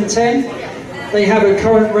 2010. They have a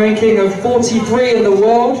current ranking of 43 in the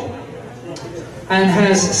world and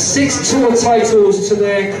has 6 tour titles to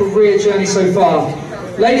their career journey so far.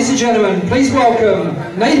 Ladies and gentlemen, please welcome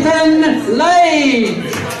Nathan Lake.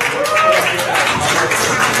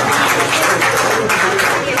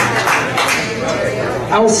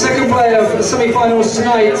 Our second player for the semi-finals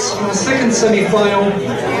tonight, our second semi-final,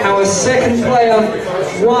 our second player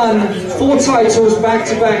won 4 titles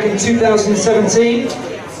back-to-back in 2017.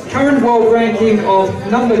 Current world ranking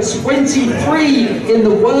of number 23 in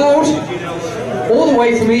the world, all the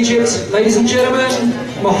way from Egypt, ladies and gentlemen,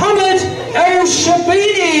 Mohammed El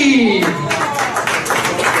Shabini.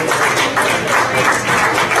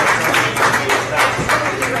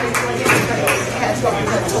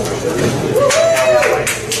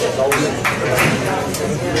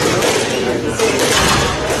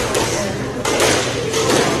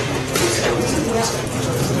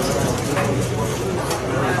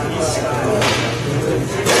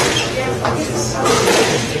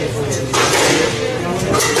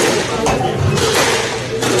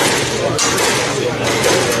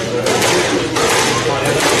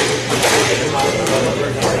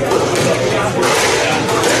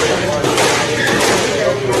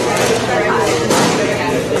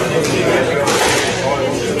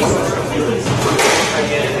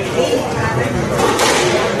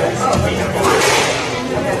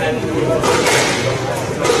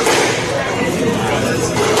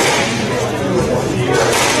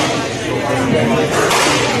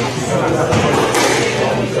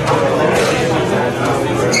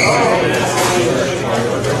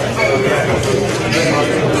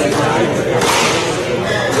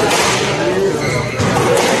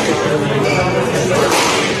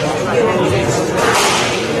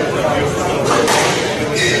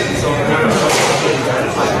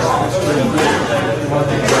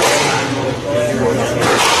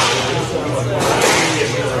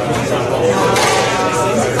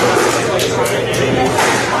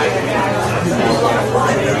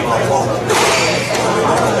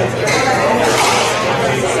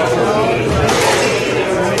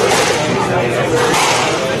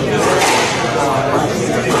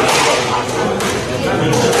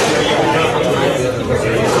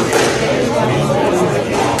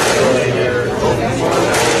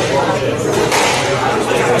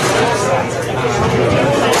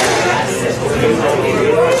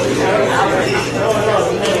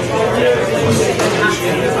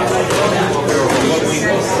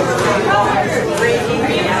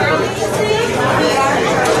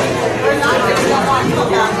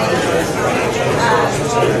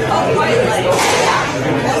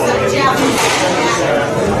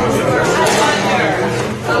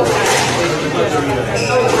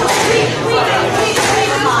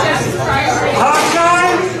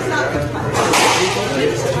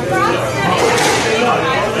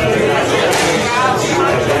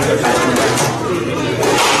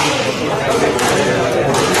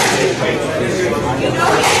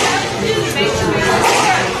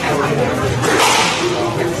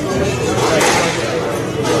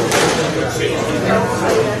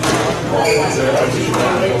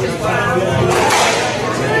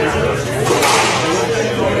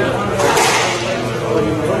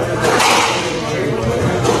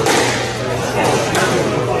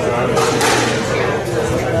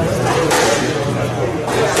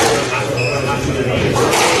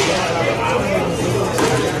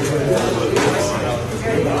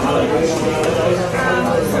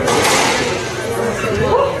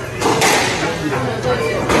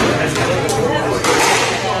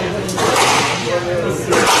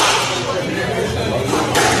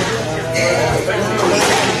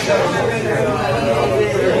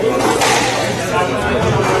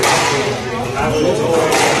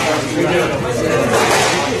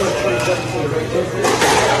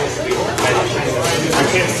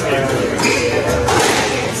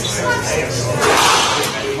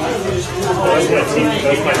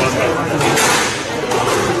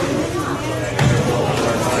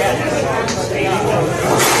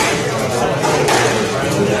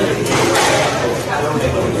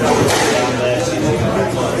 Thank you.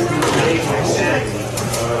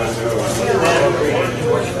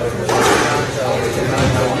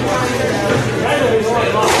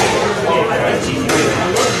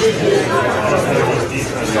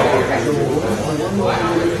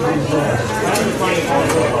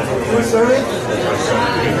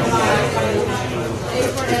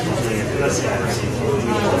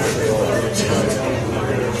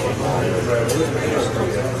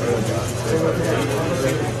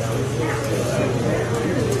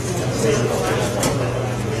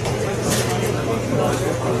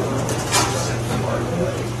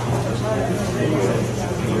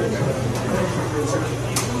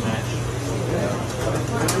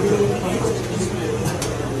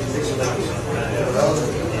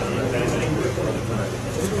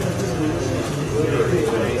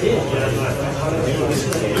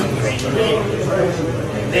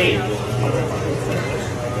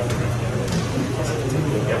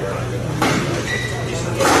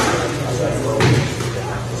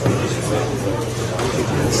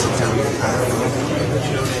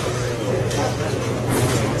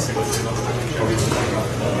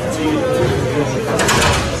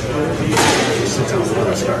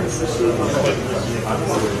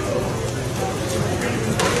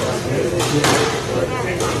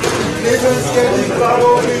 Cleveland Sketchy Club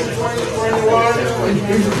Open 2021.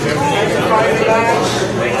 Semi-final match.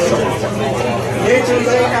 Nature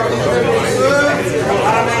Lake of Israel serve.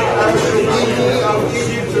 Mohammed Al-Shubiki of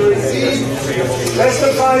Egypt to receive. Best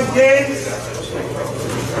of 5 games.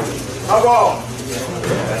 How about?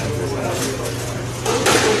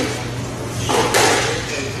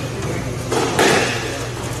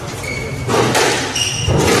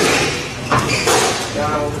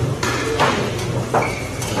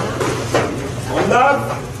 Love.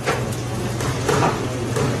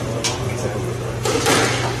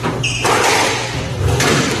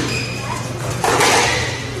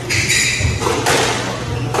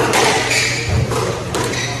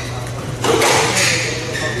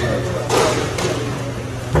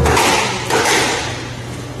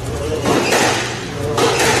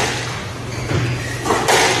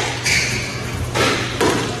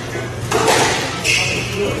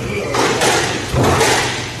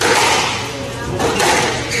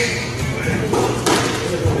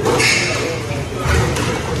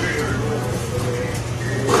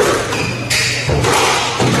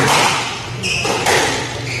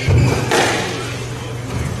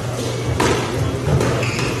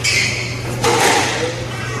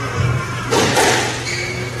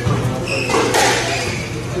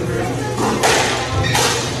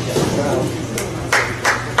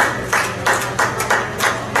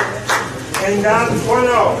 And that's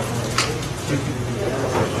 1-0.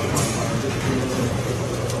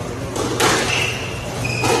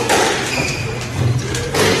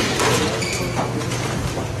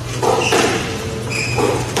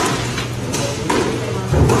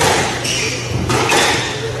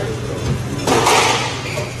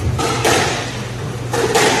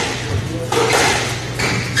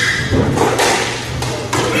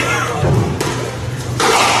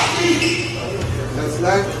 That's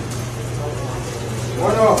like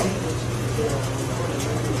 1-0.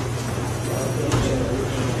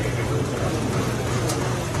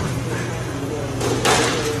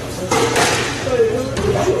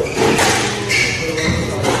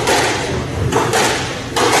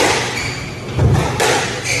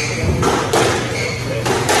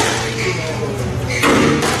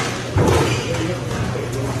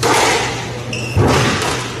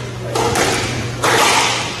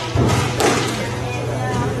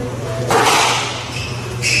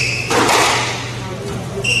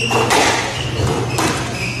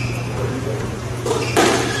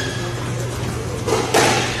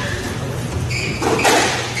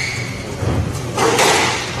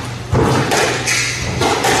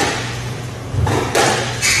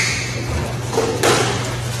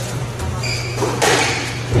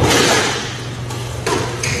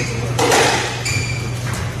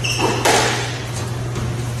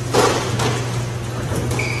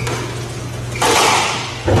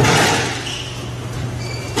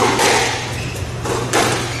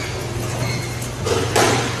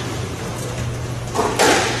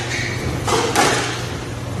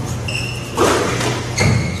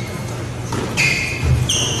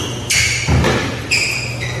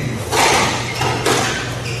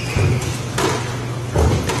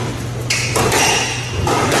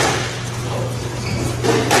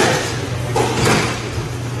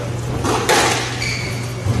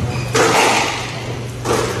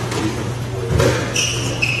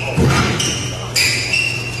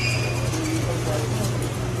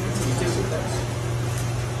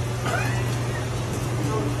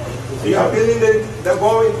 You are building the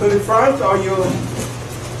ball into the front, or you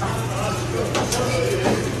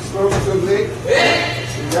stroke to the leg?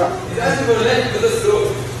 Yeah.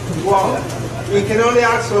 Wow. We can only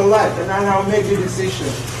ask for left, and then I'll make the decision.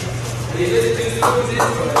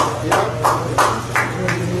 Yeah.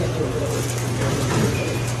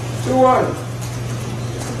 2-1.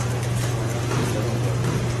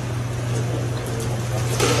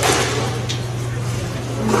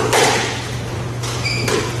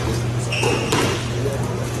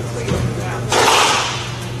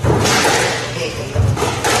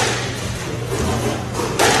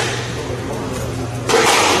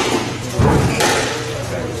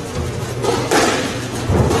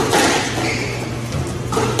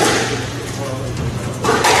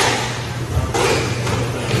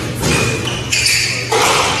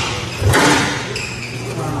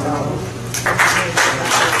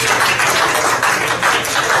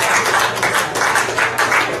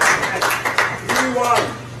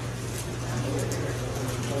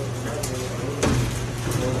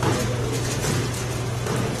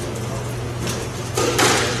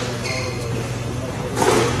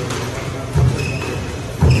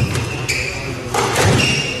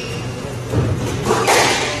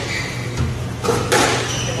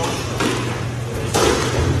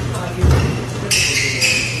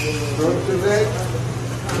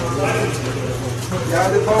 Yeah,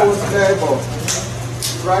 the ball was playable.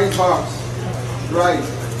 Right box. Right.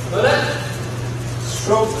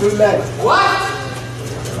 Stroke to left. What?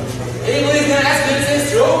 Anybody's gonna ask me to say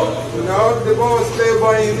stroke? No, the ball was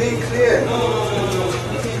playable and you didn't clear.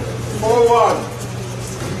 4-1.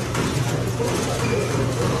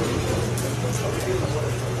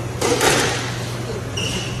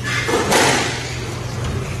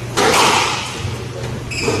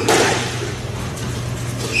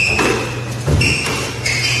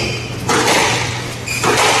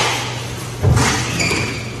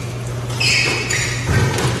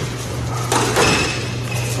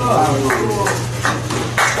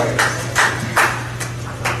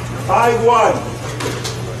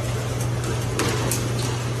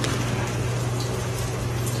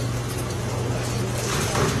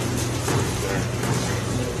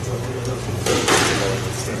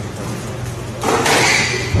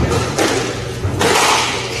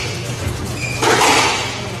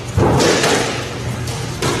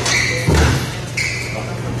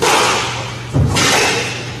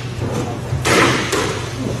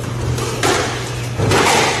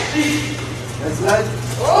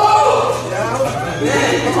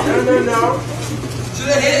 No. Should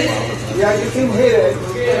I hit it? Yeah, you can hit it.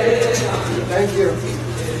 Thank you.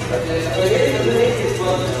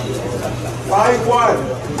 5-1.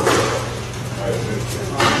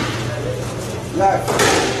 Left.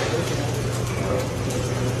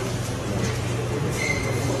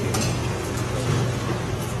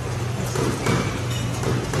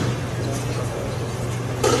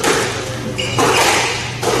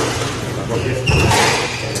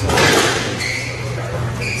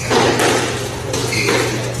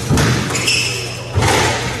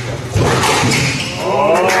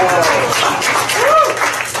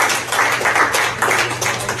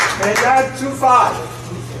 And that's 2-5.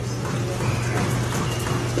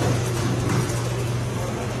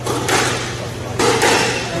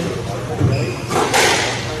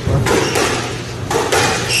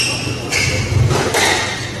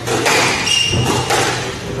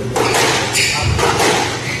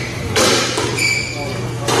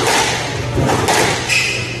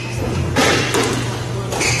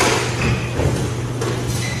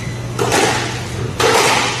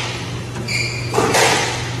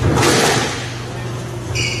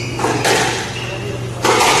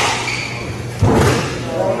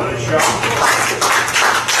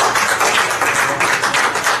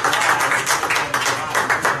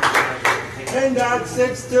 And that's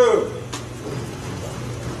 6-2.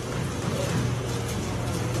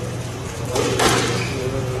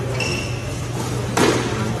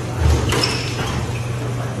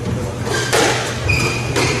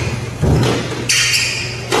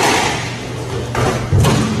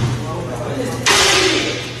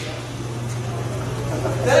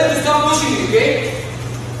 Tell him to stop pushing me, okay?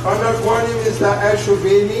 Conduct warning is that I should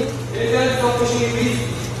be me. Tell him to stop pushing me, please.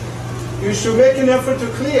 You should make an effort to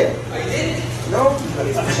clear. I did. No?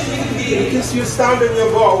 Because you stand on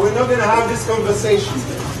your ball. We're not going to have this conversation.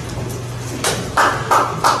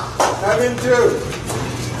 7-2.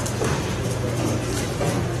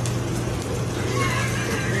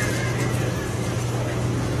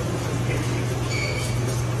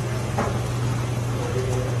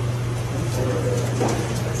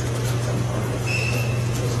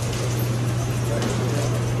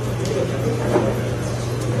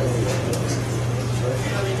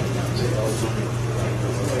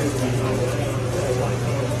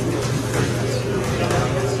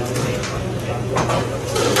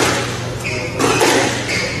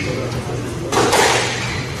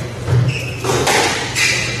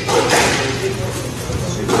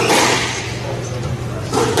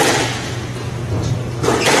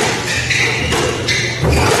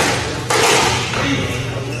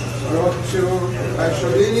 to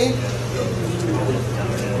Sholini.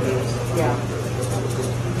 Yeah.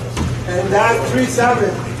 And that 3-7.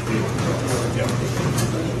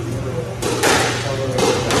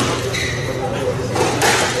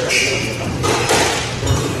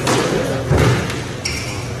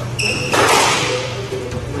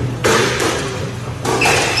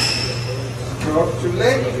 Drop to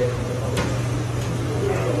leg.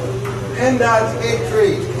 And that's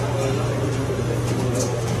 8-3.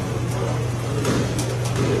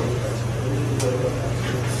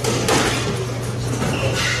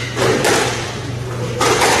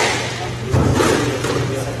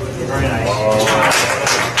 Very nice.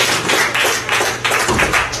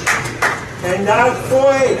 And that's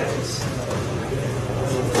 4-8.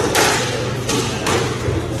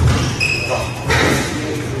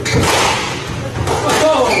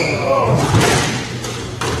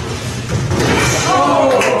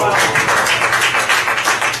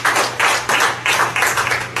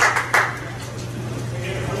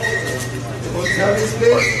 Service,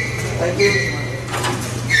 please. Thank you.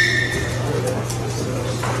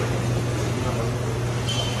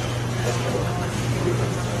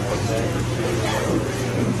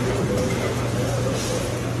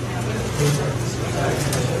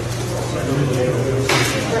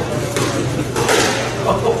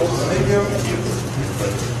 Thank you.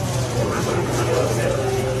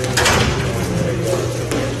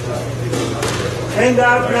 And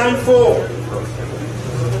up 9-4.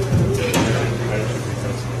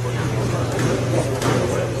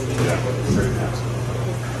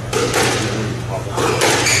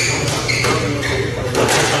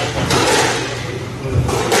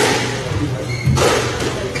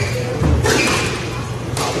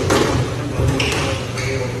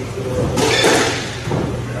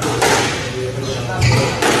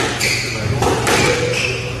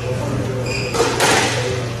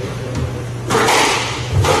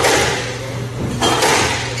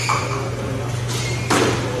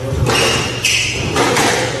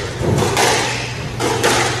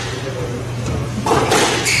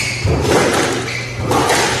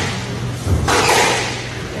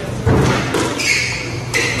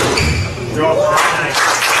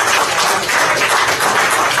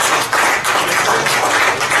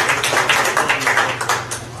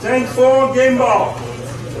 Thanks for game ball.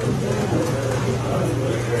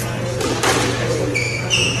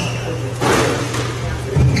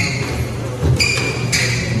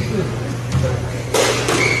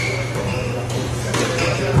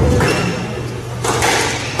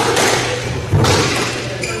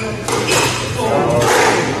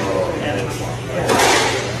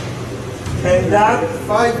 And that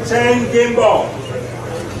 5-10 game ball.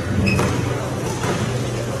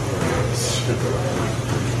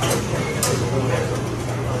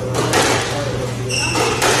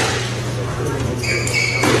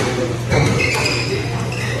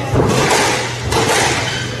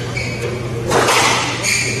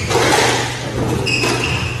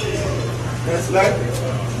 That's like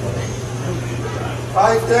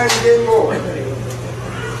 5-10 game ball.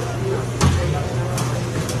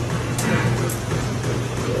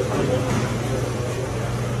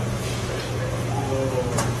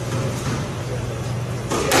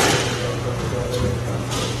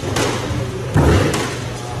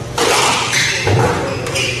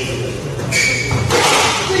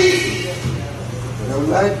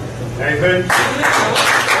 Right. Nathan.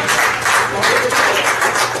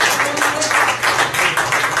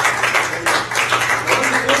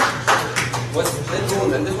 What's that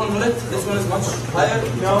one and this one bullet? This one is much higher?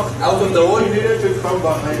 No. Out of the wall? You needed to come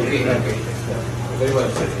behind. Okay, okay. Very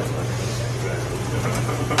well.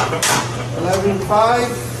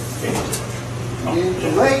 11-5. Game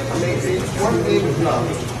too late. Makes it 1 game now.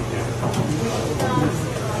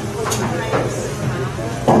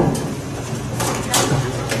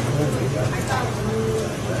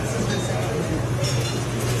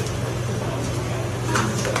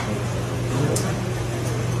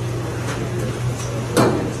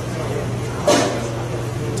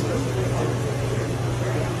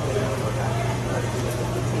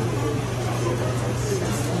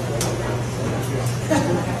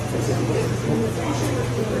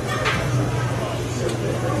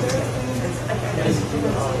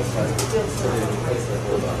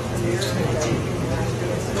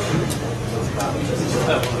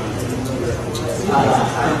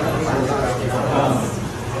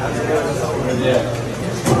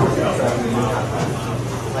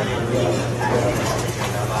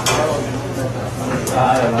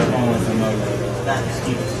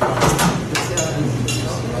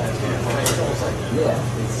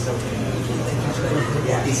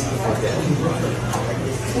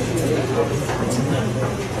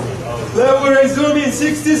 Then we resume in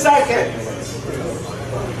 60 seconds.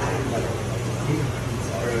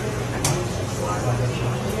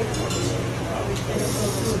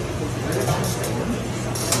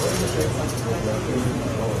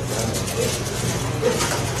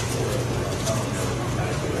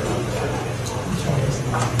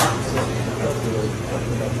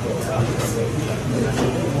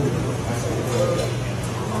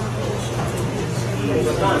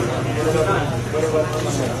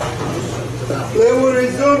 They will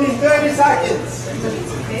resume in 30 seconds.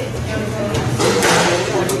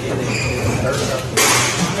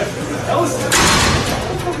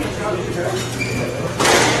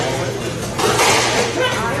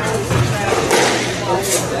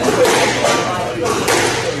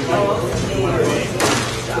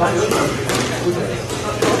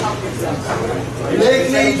 Make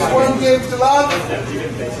each one game to love.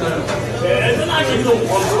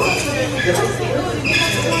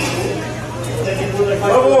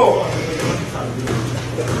 Bravo!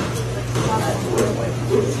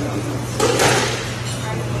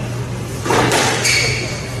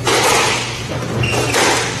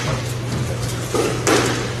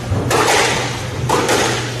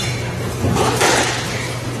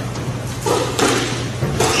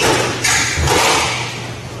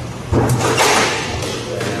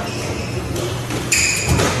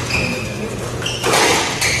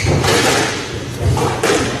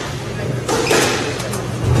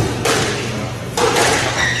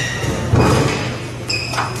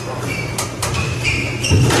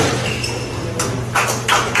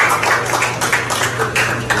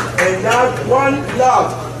 And not one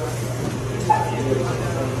love.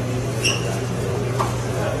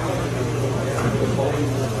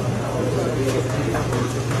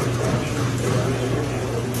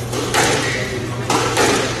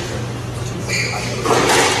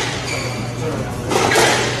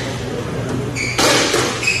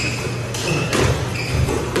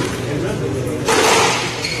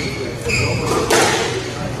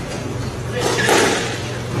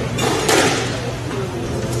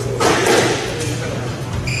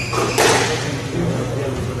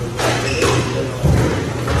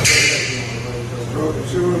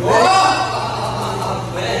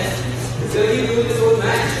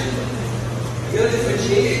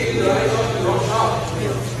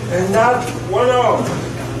 And not one off.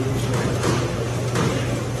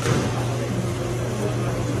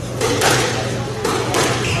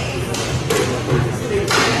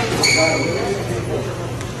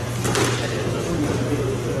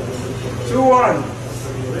 Two one.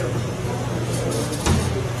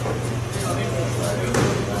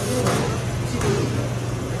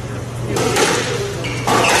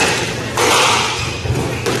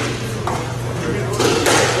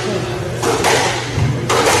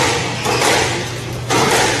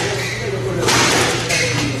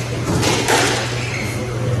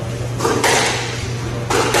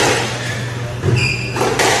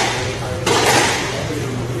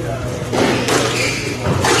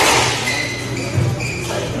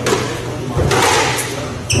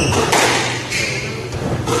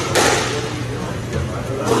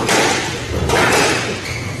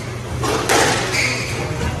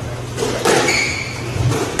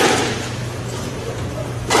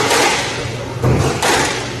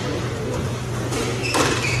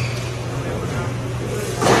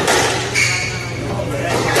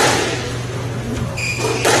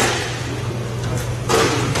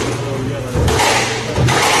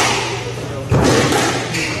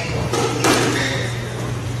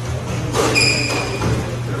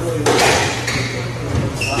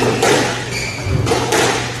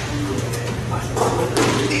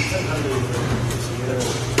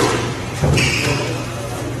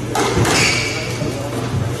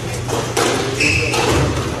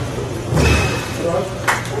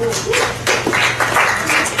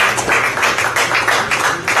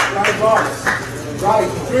 Right,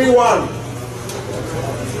 3-1.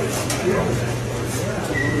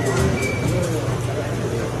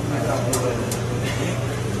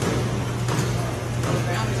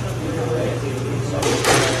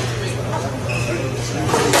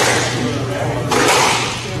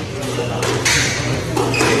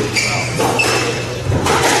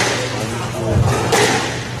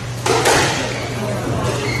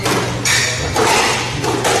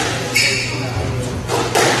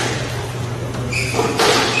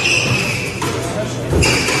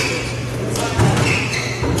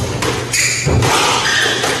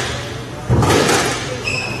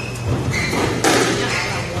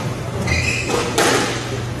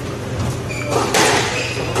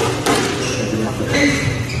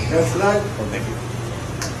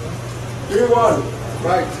 3-1.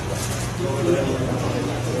 Right.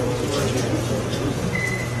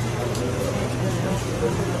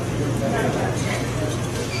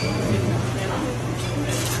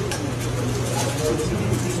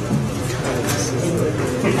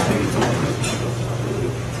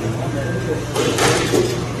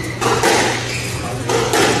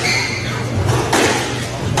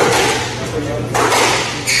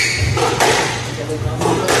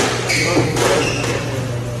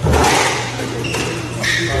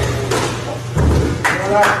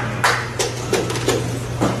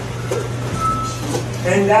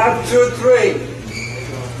 And up 2-3.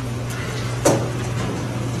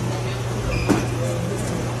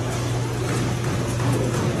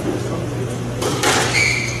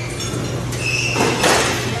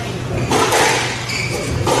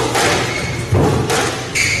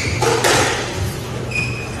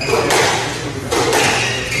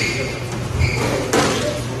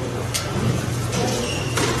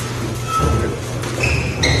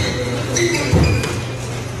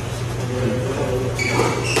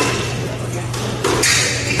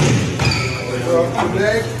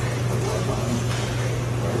 Leg.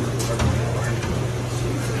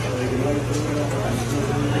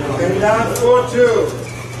 And down 4-2.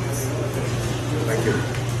 Thank you.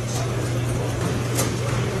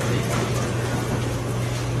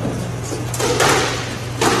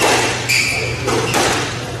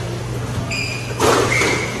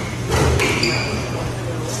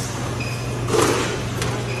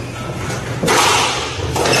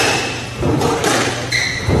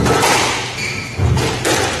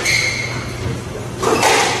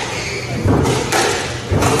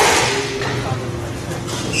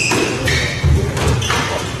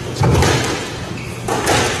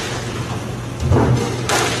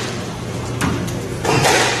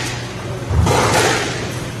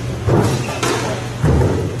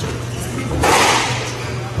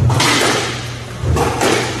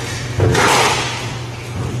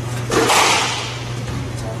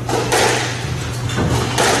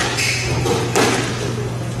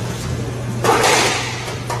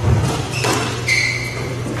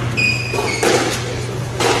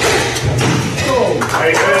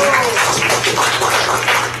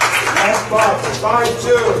 Last box,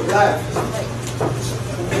 5-2, left.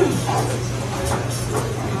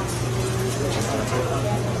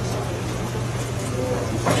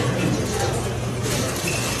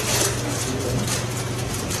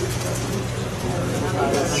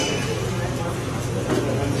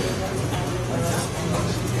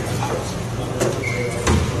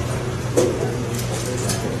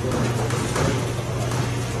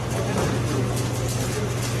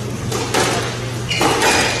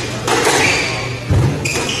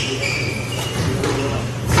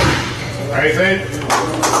 Anything?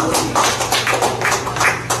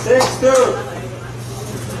 6-2.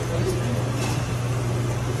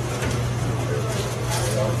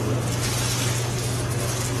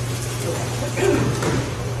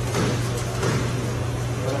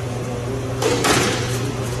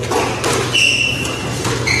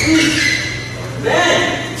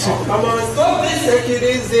 Come on, stop this. Take it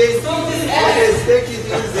easy. Stop this ass. Okay, take it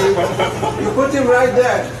easy. You put him right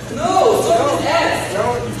there. No, stop this ass. No.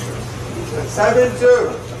 7-2.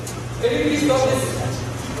 Can you please stop this?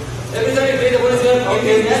 Every time you play the ball is going to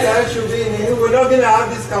Okay, this guy should be in here. We're not going to have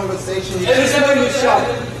this conversation. You Every just time want you to play shot.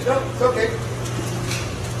 the No, it's okay.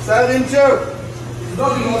 7-2.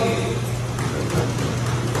 Nothing.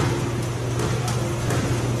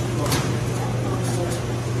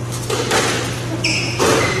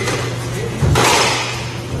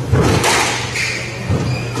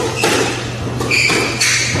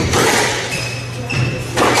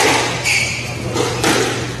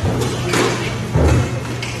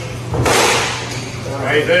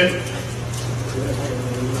 Anything?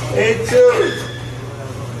 8-2.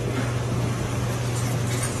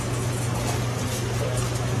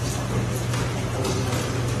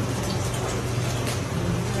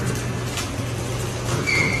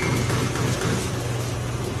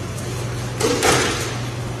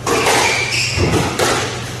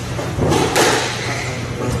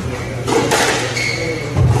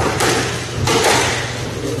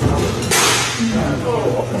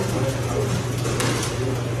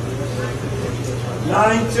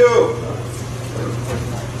 Nine two.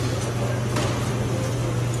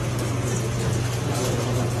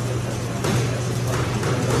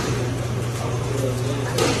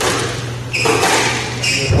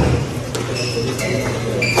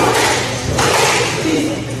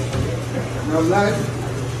 No light.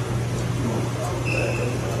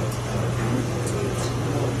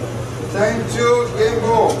 Time to game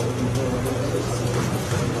ball.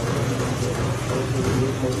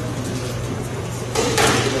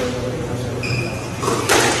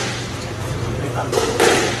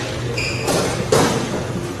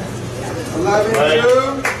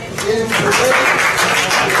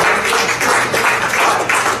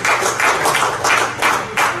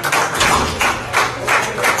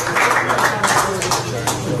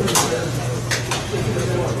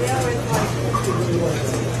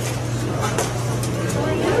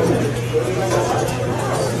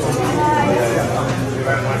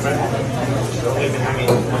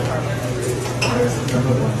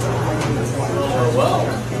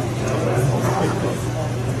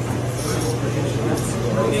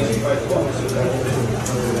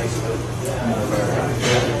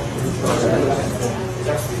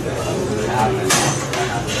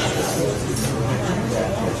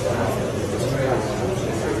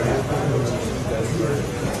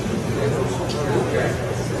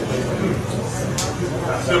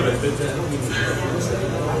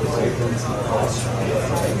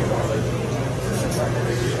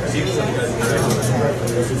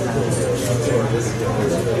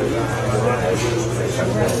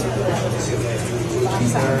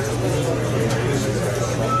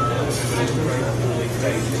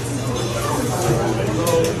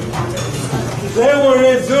 They will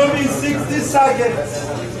resume in 60 seconds.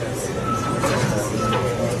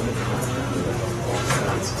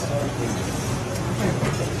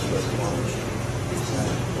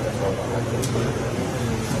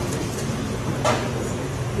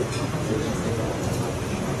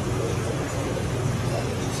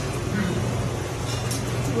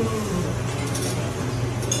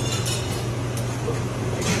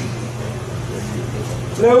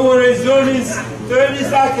 They will resume in 30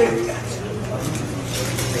 seconds.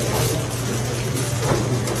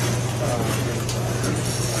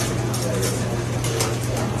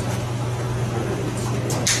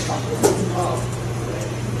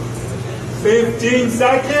 "15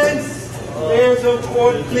 seconds. Players on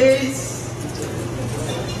court, please."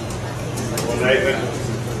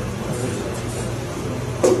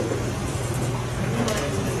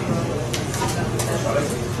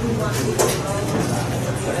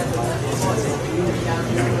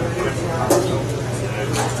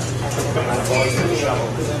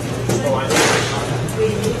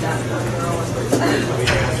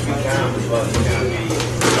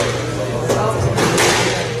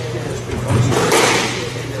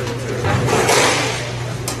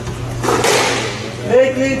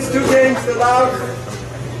 Make leads 2 games allowed.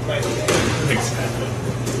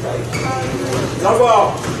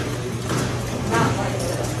 Double.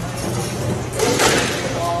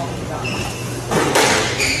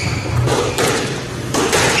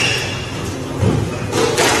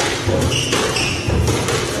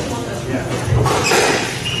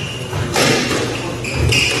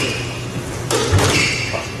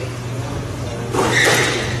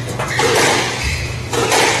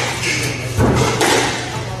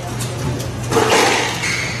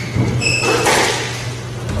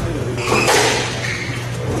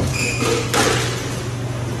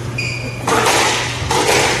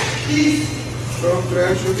 From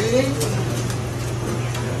trash shooting.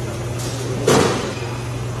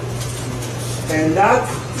 And that,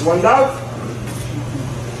 1 out.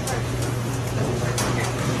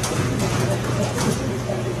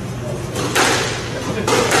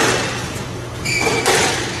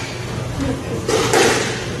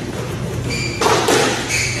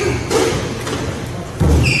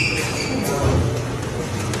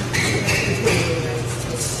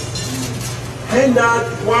 And that,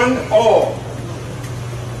 1-all.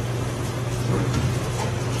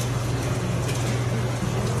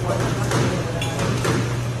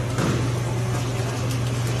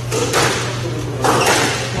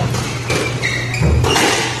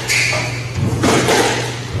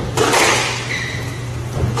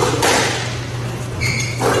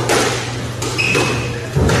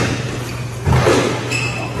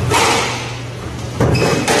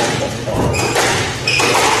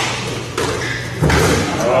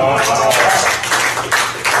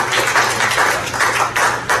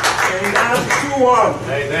 And that's 2-1.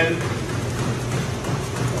 Hey, then.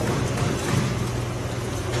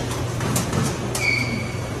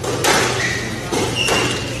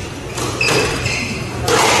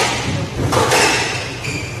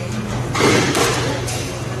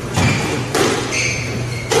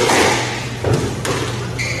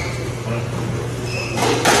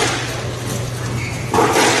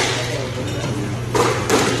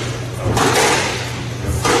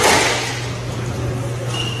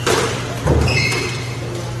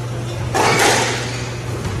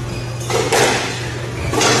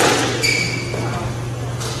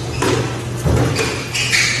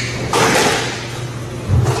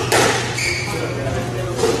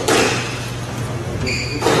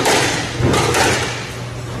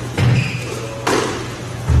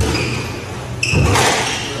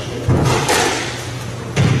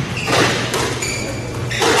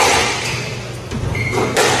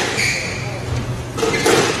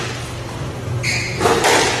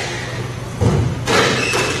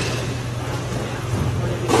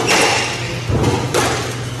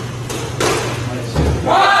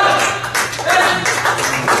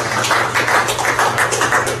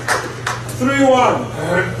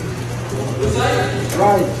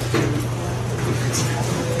 Right.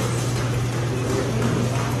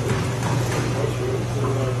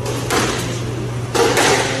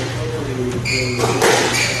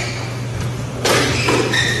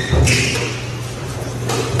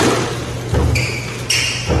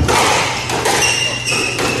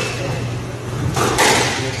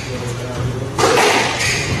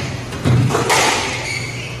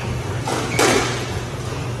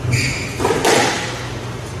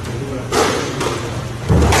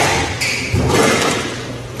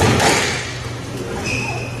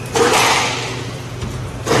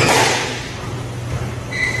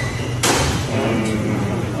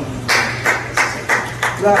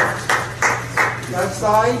 Left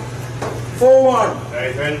side, 4-1.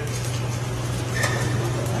 Nathan.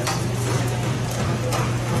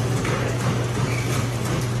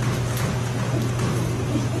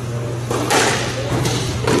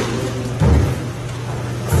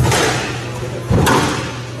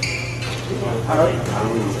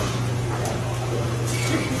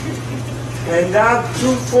 And that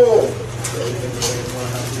 2-4.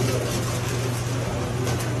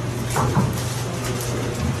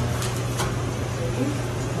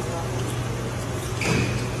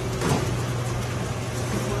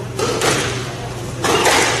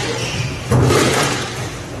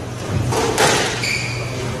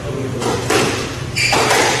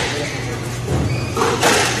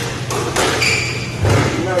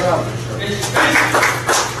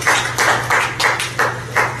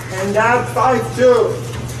 And that 5-2.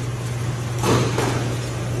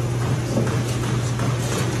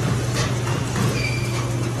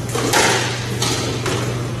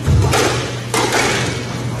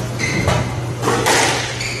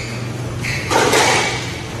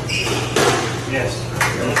 Yes.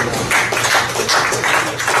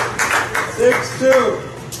 6-2.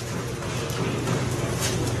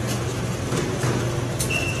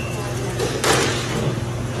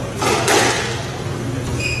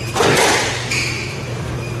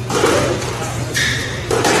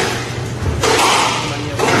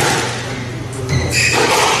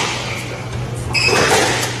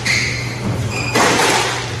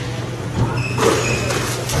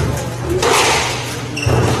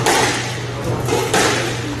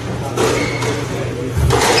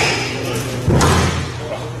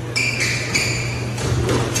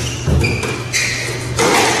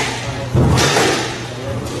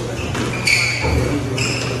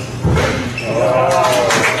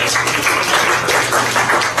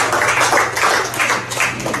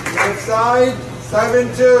 Side,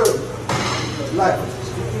 7-2. Left.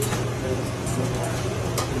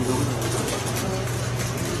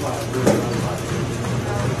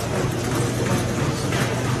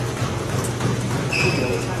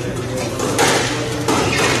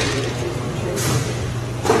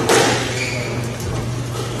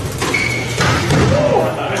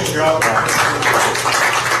 Nice drop.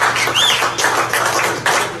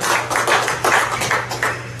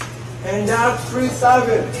 And that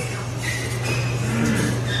 3-7.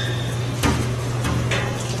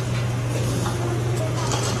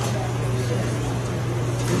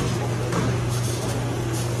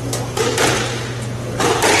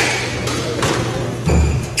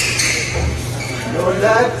 No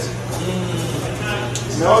left.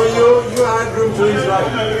 No, you had room to his right.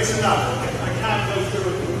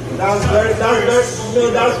 That's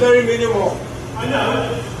very minimal. I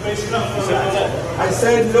know, but it's enough for that. I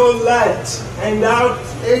said no left. And out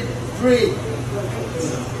 8-3.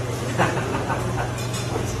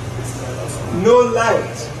 No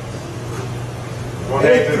left.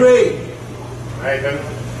 8-3. Nathan.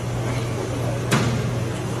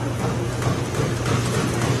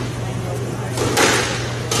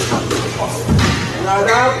 Not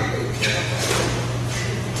up.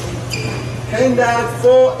 And out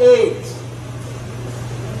 4-8.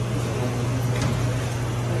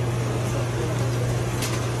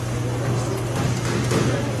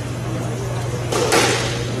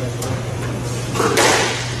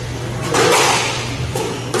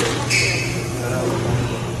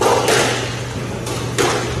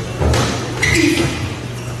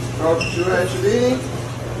 Should actually?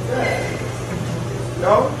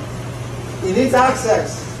 No? He needs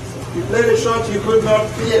access. You played a shot you could not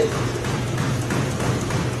feel.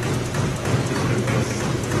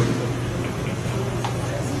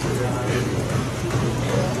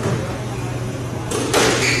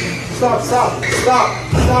 Stop.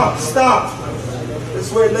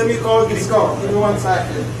 Let's wait, let me call the score. Give me 1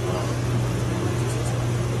 second.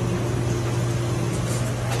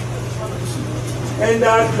 And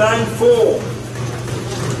at 9-4.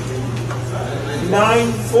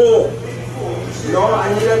 9-4. No,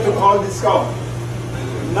 I needed to call the score.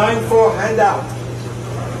 9-4, hand out.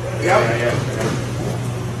 Yep.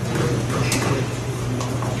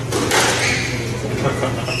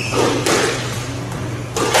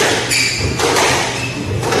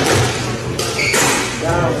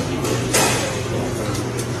 Down.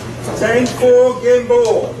 10-4, game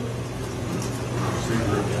ball.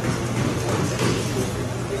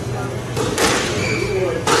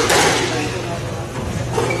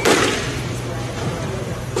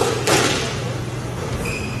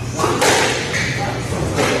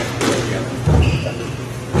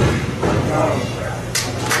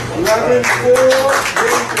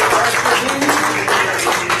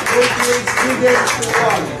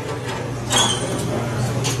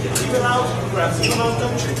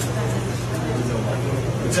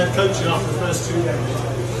 Coaching after the first 2 games.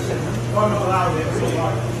 I'm not allowed it.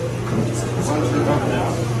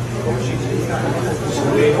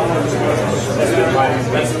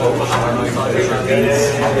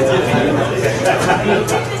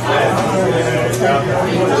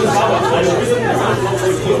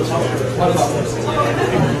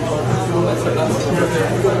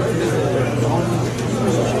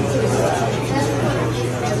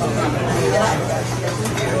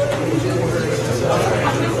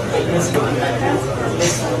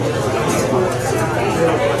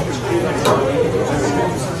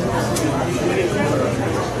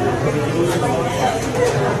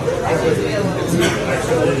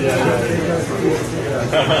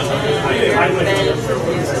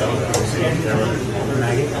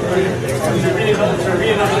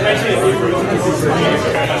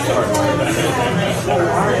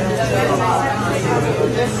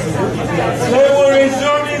 They will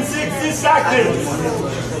resume in 60 seconds.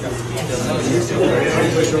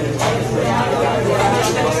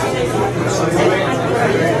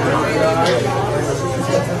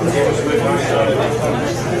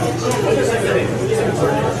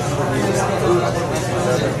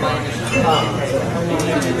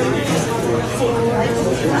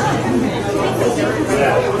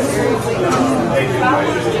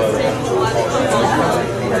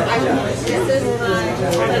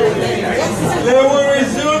 They will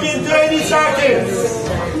resume in 20 seconds.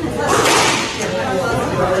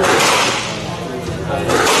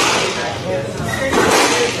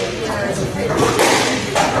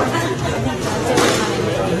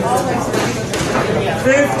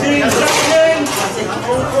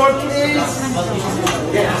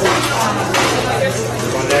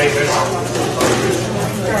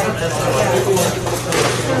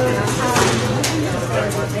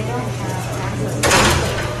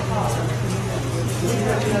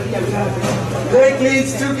 Blake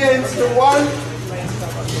leads 2 games to 1.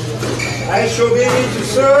 I shall be able to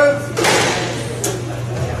serve.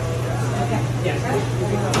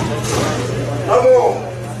 Bravo.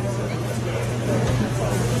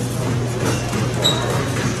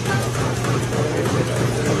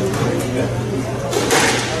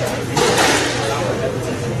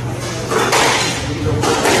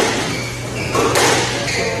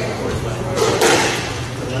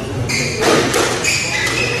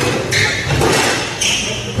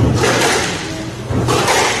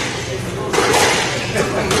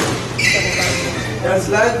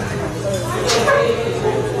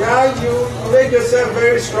 Now you make yourself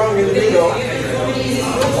very strong in the middle.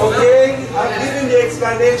 Okay, I've given the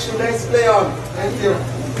explanation. Let's play on. Thank you.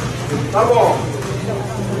 Come on.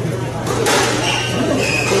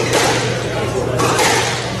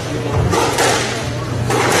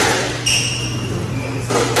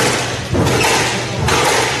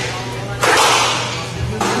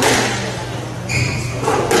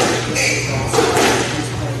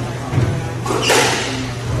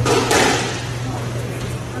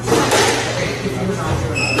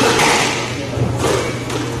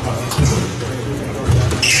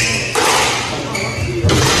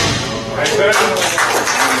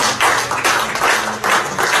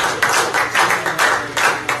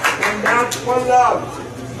 And that's one love.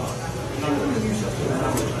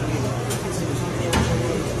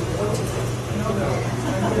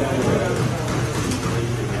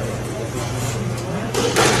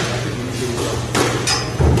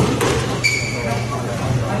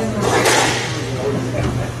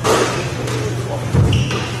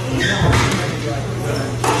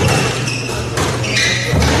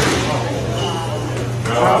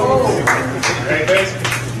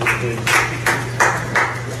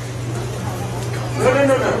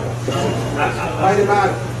 No. By the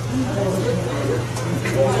back.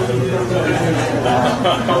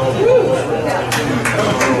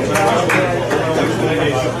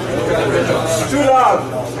 Too loud.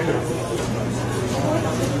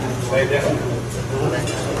 Stay there.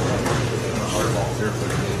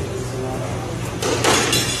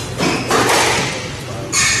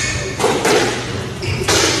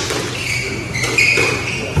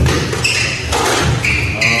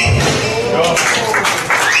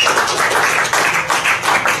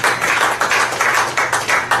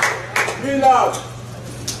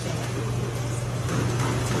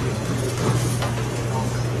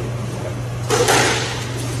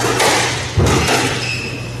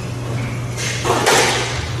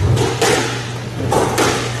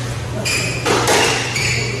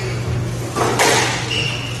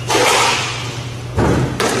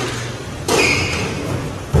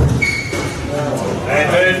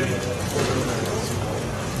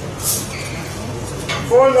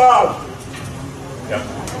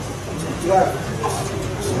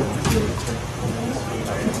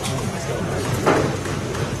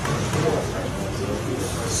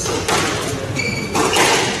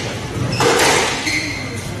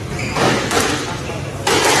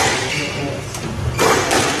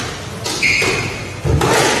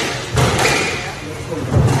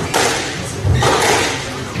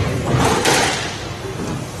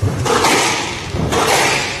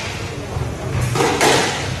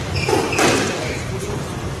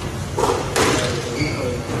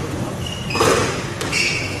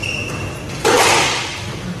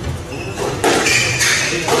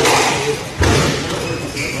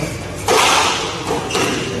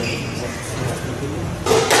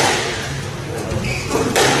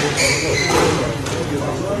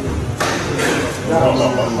 Right.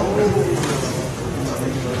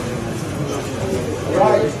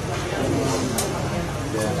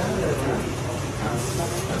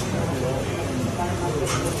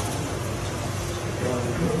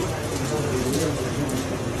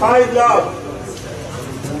 Five love.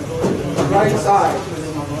 Right side.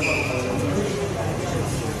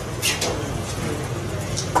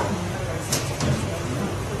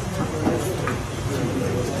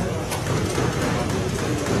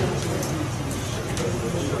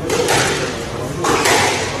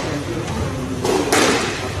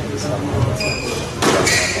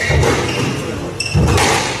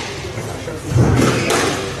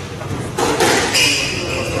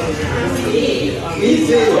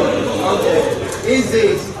 Easy. Okay. Easy.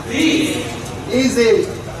 Easy.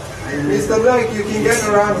 Mr. Blake, you can get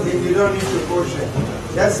around him. You don't need to push him.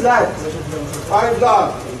 That's left. Five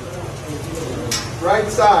love. Right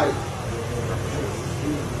side.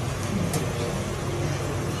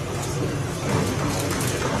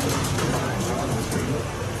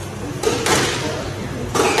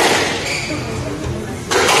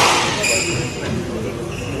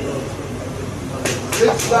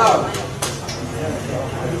 Six love.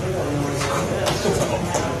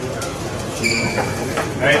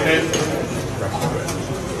 Nathan.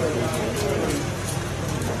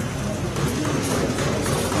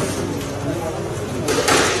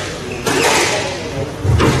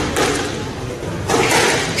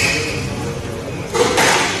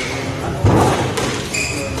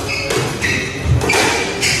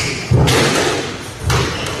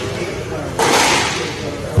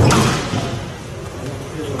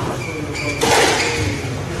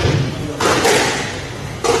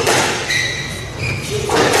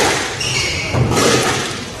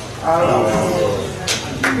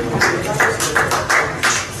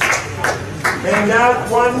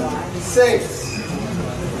 6.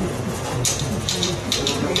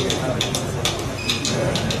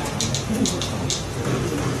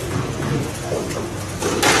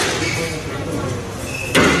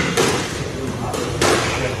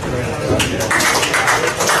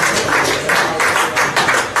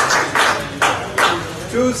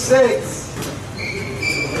 Two 6.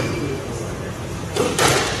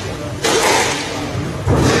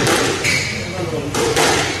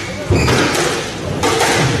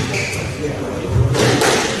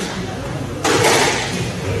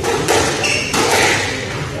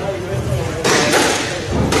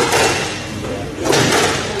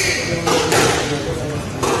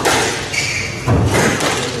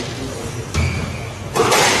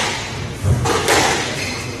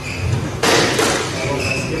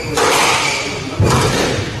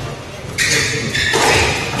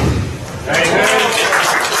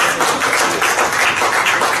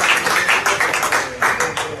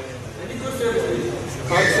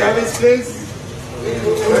 Please.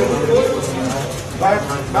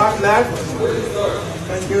 Back left.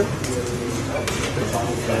 Thank you.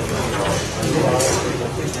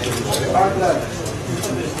 Back left.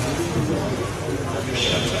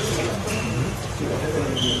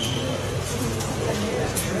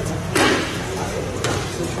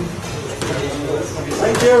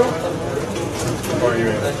 Thank you.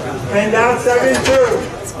 And down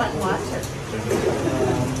 7-2. It's fun watching.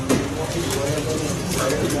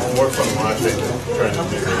 More fun watching than trying to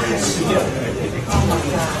do Oh my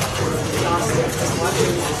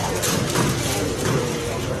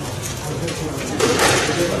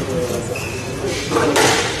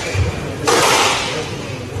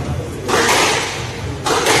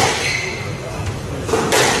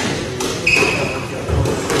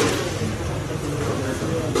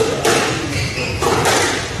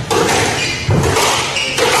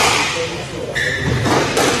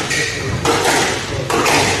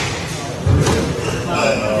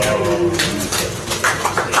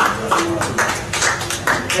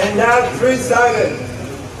And now 3-7.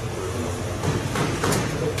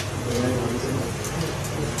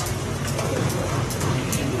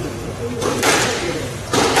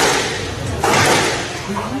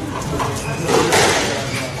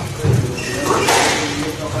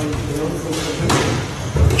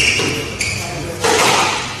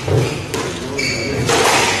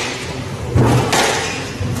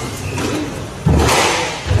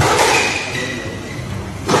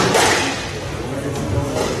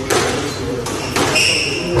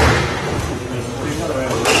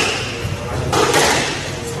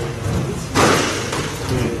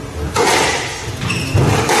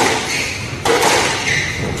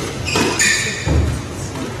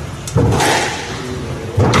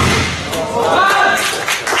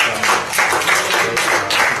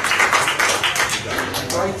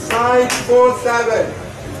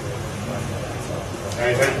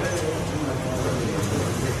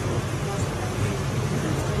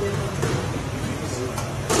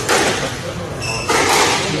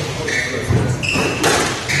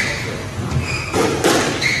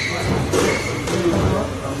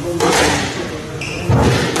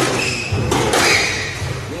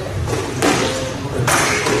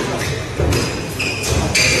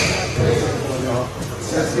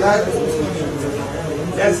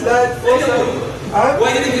 That's not. Huh?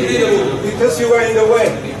 Why didn't you do the move? Because you were in the way.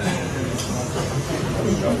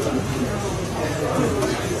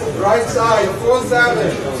 Right side,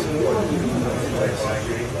 4-7.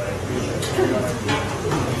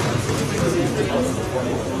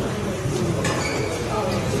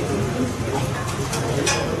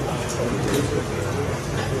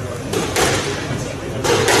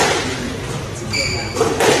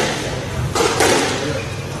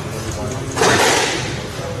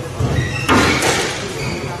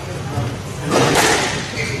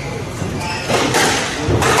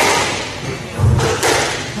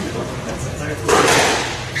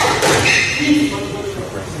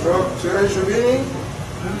 Shubini.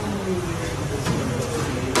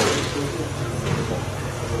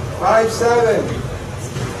 5-7.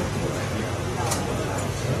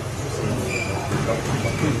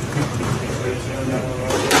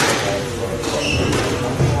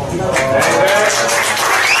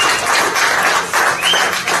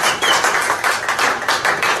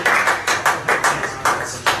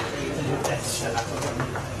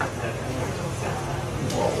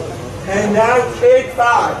 And now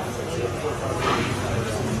 8-5.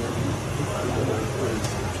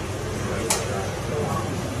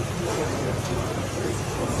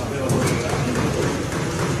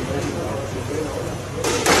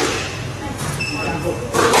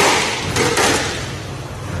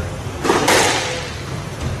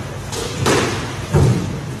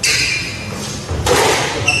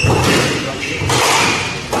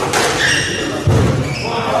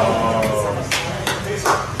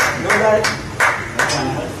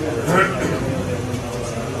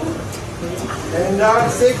 And now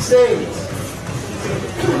 6-8.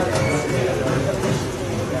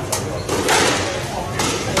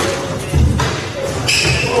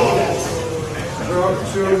 Drop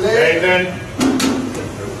to late.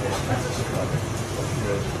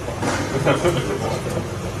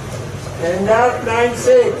 And now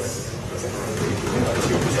 9-6.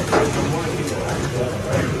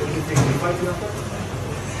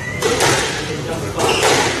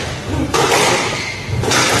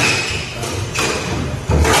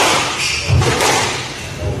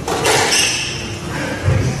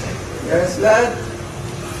 Yes, lad.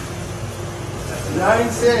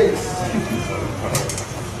 9-6.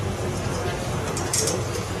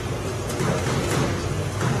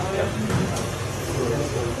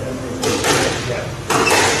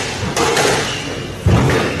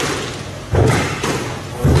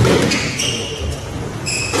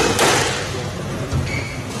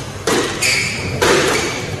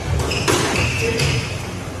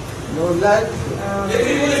 No, lad.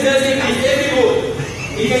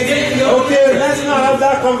 Okay, let's not have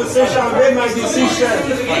that conversation. I made my decision.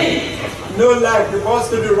 No lag, the ball's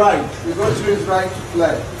to the right. We go to his right to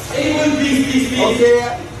play. Okay,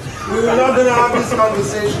 we were not going to have this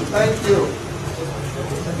conversation. Thank you.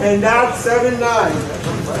 And that's 7-9.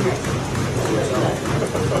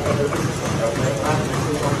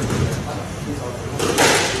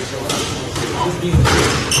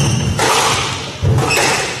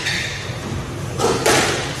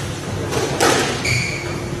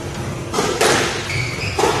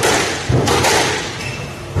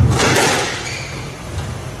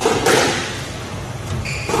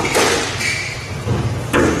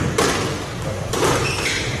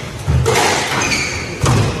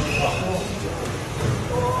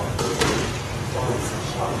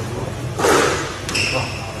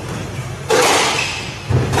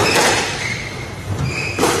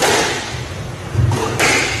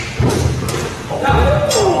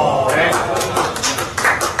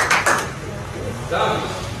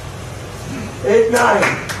 Eight, 9.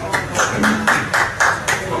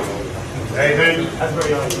 That's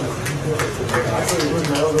very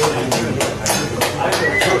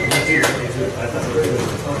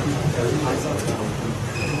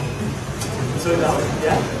So now,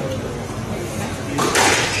 yeah.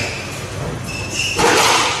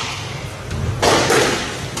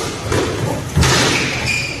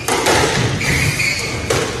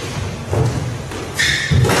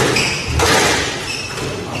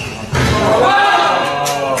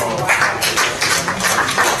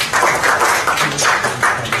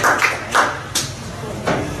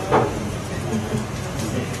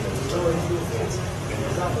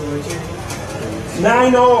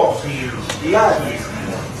 9-0. Left.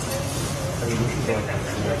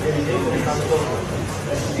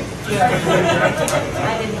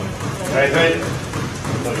 Right, right.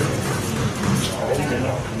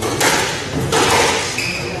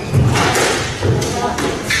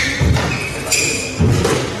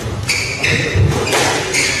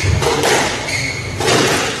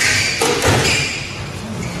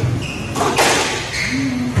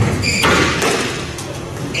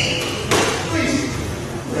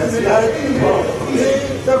 That's left.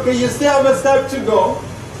 It's okay, you still have a step to go.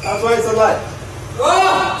 That's why it's a left.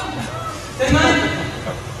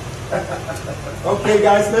 Okay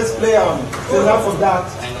guys, let's play on. Enough of that.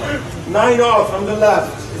 9-0 from the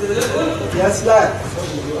left. Yes, left.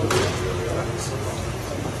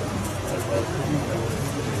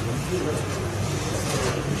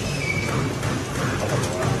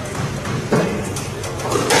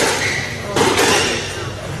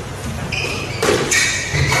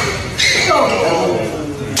 Oh.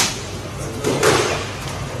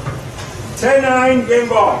 10-9, game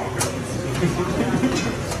ball.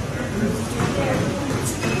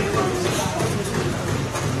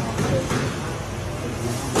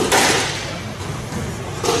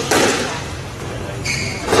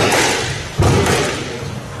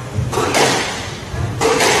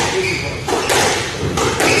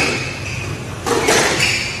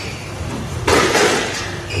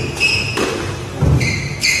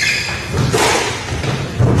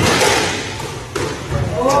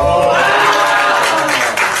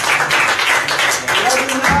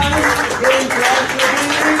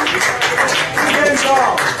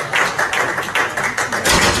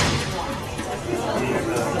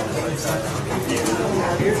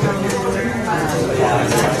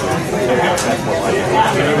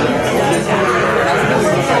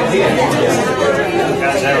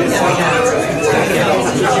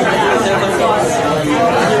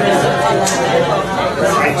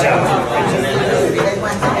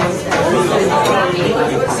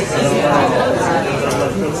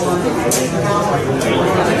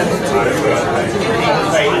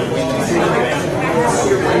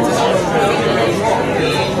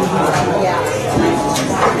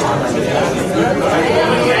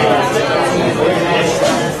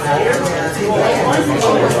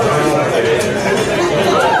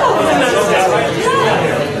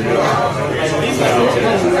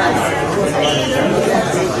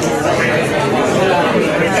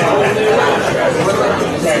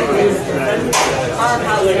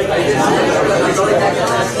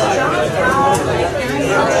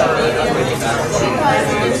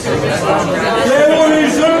 They will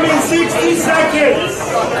resume in 60 seconds.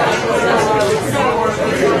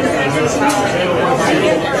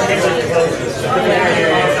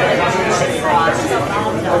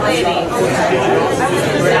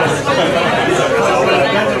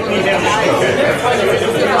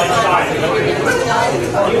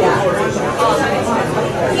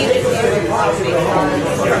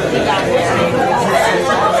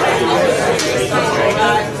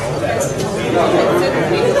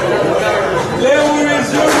 They will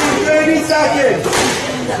resume in 30 seconds.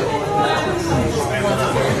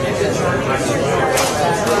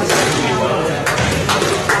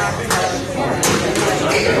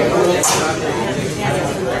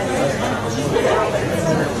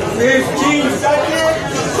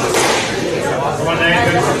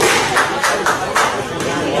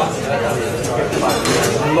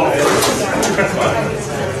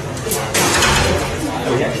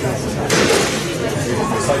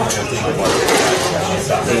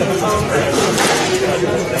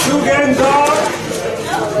 Two games off.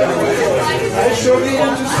 I show you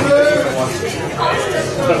to serve.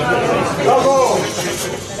 Double.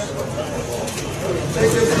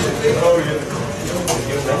 Take your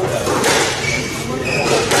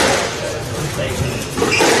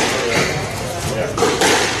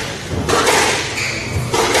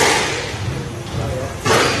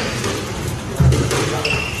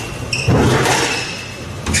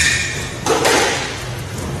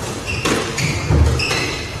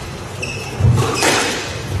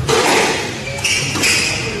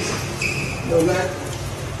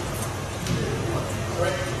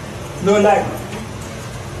no lag.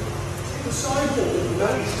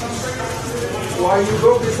 Why you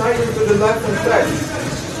go beside him to the left and right?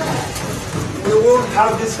 We won't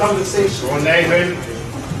have this conversation. One Nathan.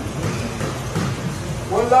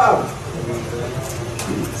 One love.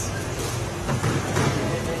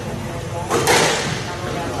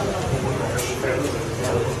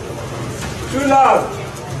 Two love.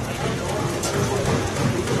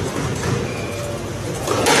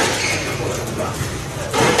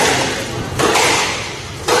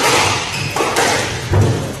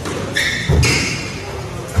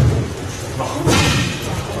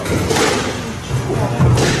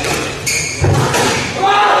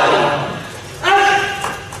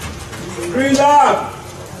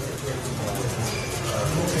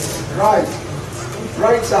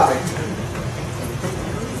 Right side.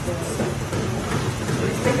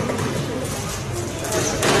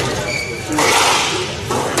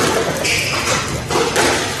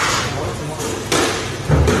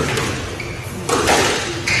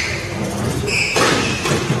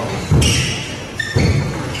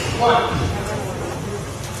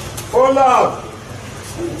 Full up.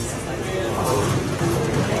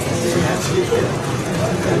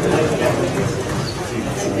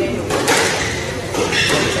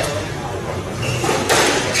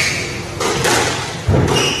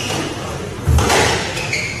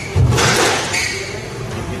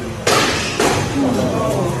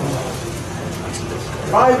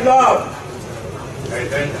 Five love.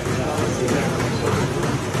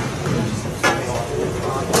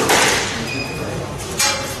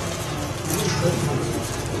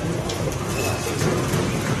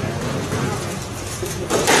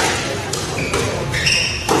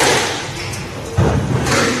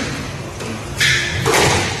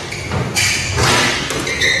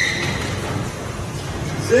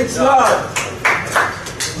 Six love.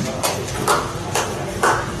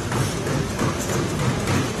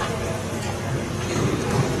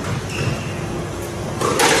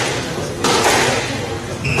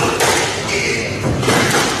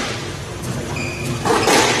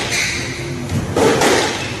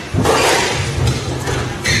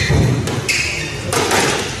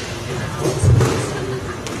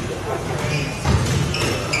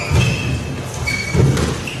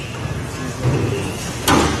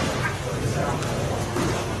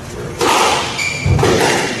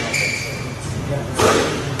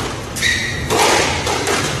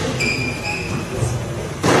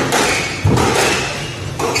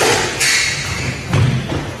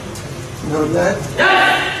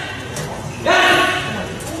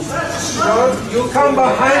 You come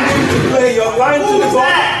behind him to play. Your line to the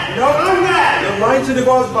ball. No, your line to the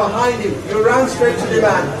ball is behind him. You run straight to the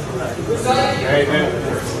man.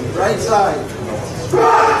 Right side.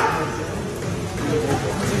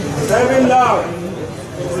 7 love.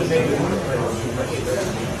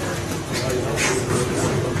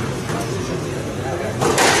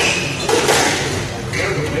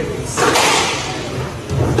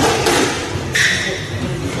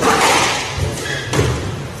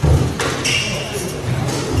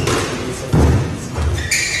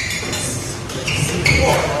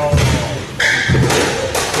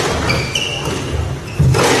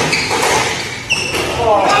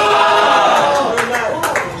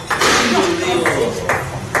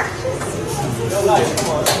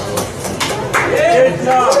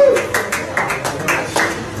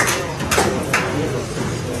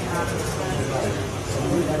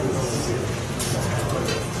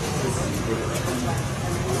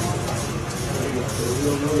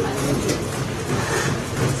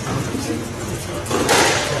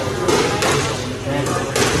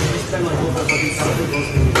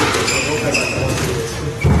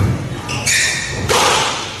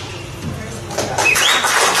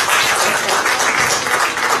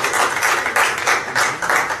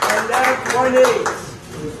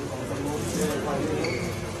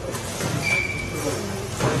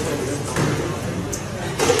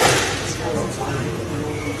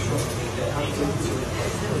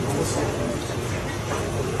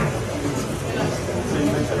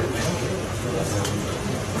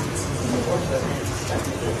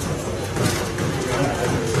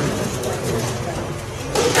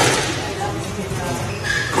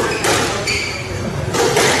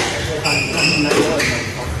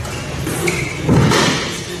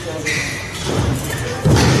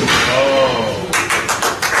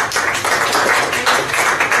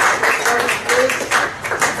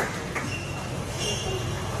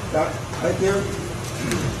 Right there.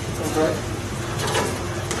 Okay.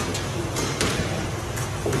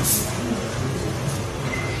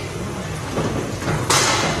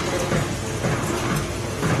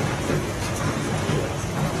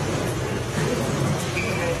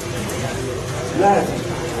 Left.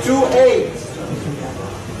 2-8.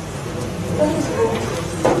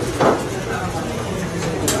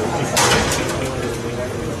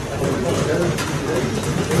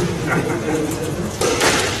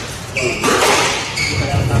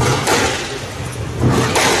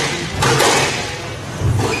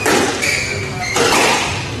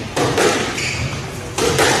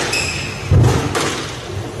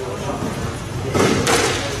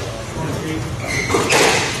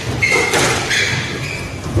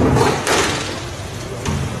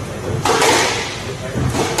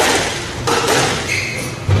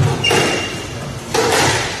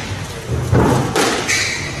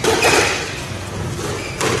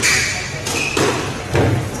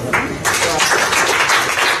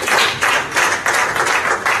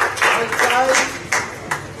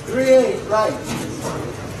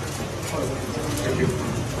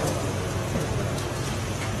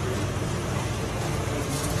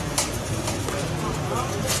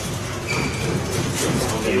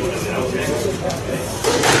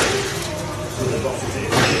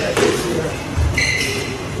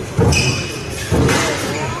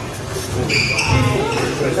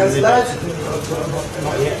 That's left.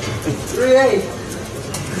 3-8.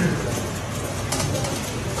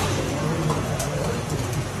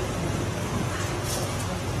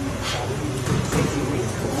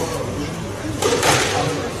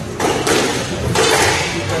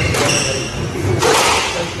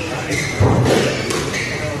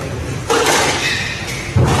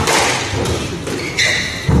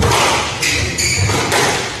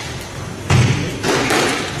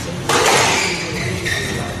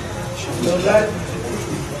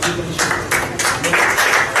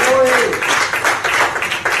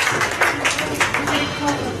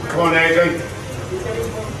 Come on, Adrian.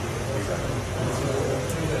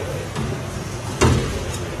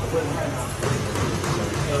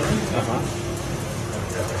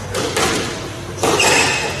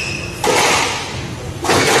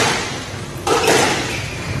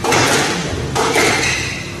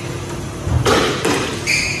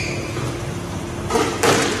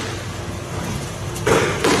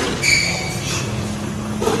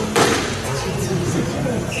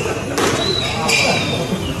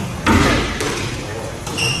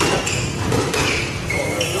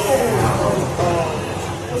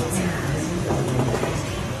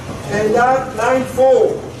 And that 9-4.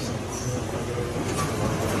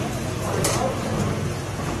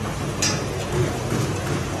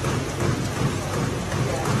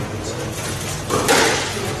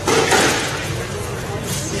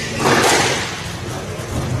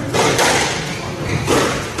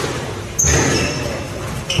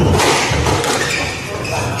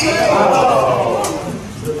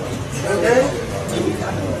 Okay.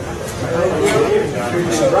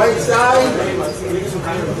 Right side.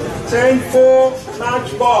 10-4,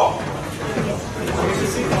 match ball.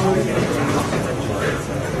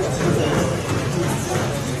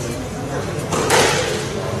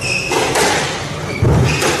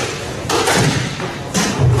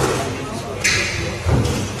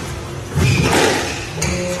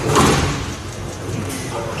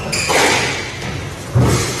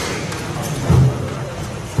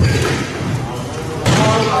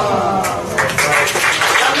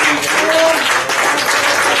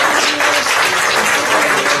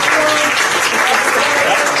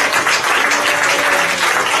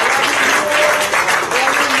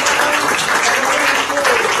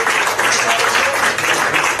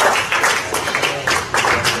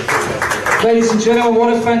 Ladies and gentlemen,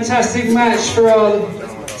 what a fantastic match for our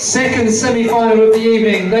second semi-final of the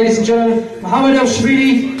evening. Ladies and gentlemen, Mohammed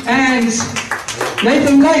El-Shabiri and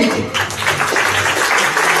Nathan Lake.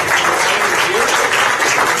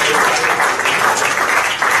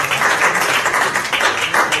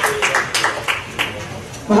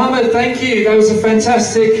 Mohammed, thank you. That was a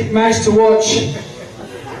fantastic match to watch.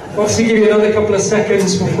 Obviously give you another couple of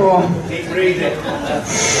seconds before. Keep breathing.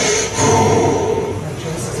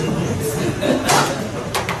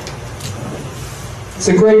 It's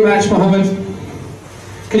a great match, Mohammed.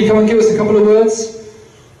 Can you come and give us a couple of words?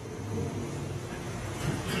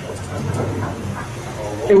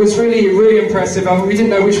 It was really, really impressive. I mean, we didn't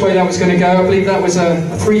know which way that was going to go. I believe that was a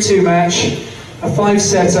 3-2 match, a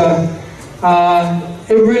 5-setter.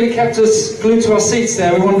 It really kept us glued to our seats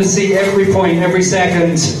there. We wanted to see every point, every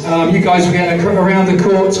second. You guys were getting around the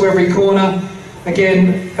court to every corner.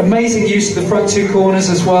 Again, amazing use of the front two corners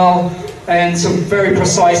as well, and some very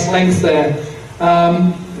precise length there.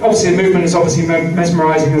 Obviously, the movement is obviously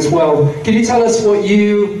mesmerising as well. Can you tell us what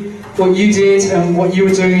you did and what you were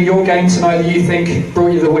doing in your game tonight that you think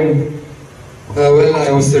brought you the win? Well, I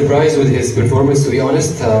was surprised with his performance, to be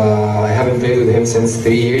honest. I haven't played with him since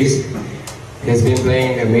 3 years. He's been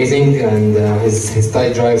playing amazing, and his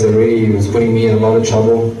tight drives are really was putting me in a lot of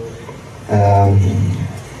trouble.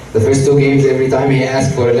 The first 2 games, every time he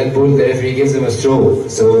asked for a lead pull, the referee gives him a stroke.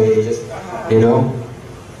 So he just,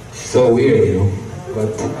 so weird,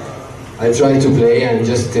 But I try to play and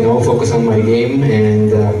just, focus on my game,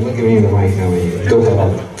 and I'm not giving you the mic now, talk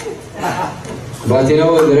about it. But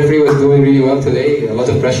the referee was doing really well today. A lot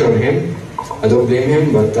of pressure on him. I don't blame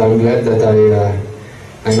him, but I'm glad that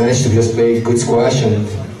I managed to just play good squash and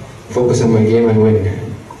focus on my game and win.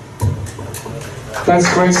 That's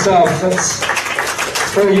great stuff. That's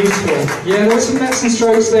very useful. Yeah, there were some nets and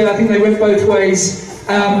strokes there. I think they went both ways.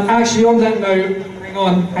 Actually, on that note,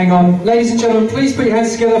 hang on. Ladies and gentlemen, please put your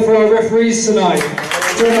hands together for our referees tonight.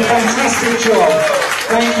 Doing a fantastic job.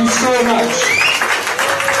 Thank you so much.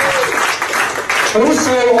 But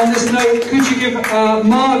also, on this note, could you give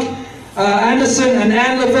Mark Anderson and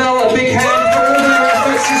Anne Lavelle a big hand for all their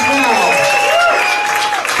efforts as well?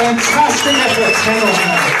 Fantastic effort, hang on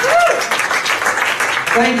now.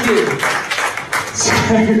 Thank you. So,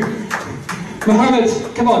 Mohammed,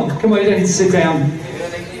 come on, you don't need to sit down.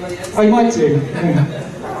 Oh, you might do.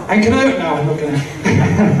 And can I, no, I'm not going to.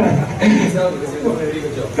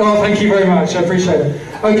 Oh, thank you very much, I appreciate it.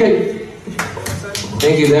 Okay.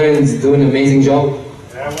 Thank you, Darren's doing an amazing job.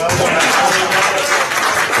 Thank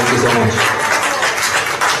you so much.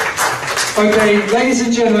 Okay, ladies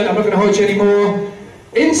and gentlemen, I'm not going to hold you anymore.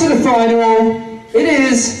 Into the final, it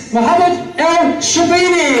is Mohammed El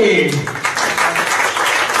Shabini.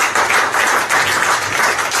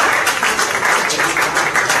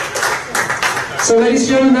 So ladies and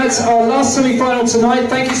gentlemen, that's our last semi-final tonight.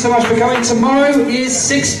 Thank you so much for coming. Tomorrow is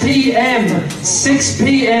 6 p.m. 6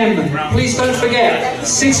 p.m. Please don't forget,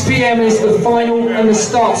 6 p.m. is the final and the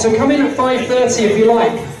start. So come in at 5:30 if you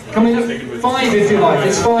like. Come in at 5 if you like.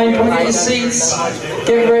 It's fine. Come and get your seats.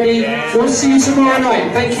 Get ready. We'll see you tomorrow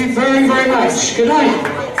night. Thank you very, very much. Good night.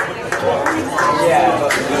 Yeah,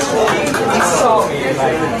 but he saw me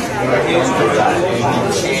like into that and he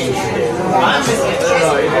changed it. I'm just kidding.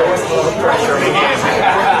 No, there was a little pressure again.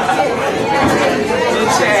 He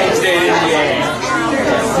changed it in the end.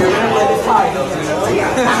 You're gonna win the title, you know?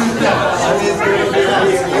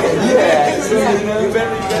 Yeah, so you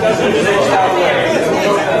better get us into that way.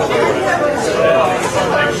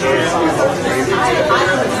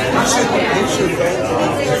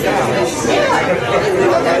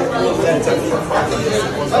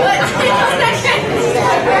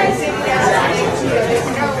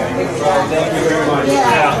 Thank you very much.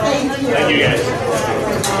 Thank you guys.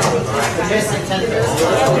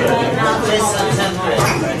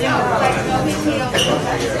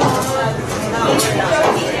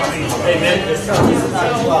 Hey man,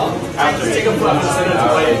 after take a photo, send it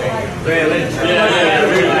away. Really? Yeah,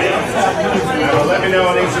 really. Let me know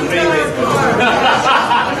when things are feeling.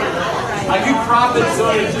 I do profit, so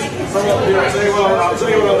I just from up here. I'll tell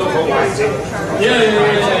you what I'll do. Yeah.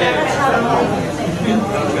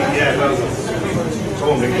 Yeah, that's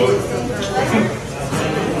totally good.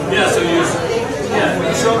 Yeah, so you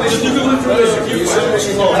can look through this if you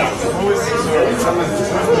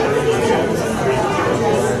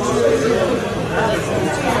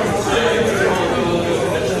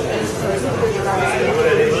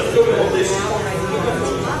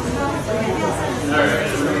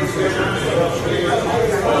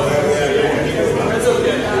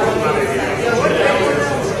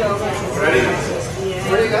Ready?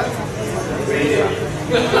 Ready to go? Ready to go.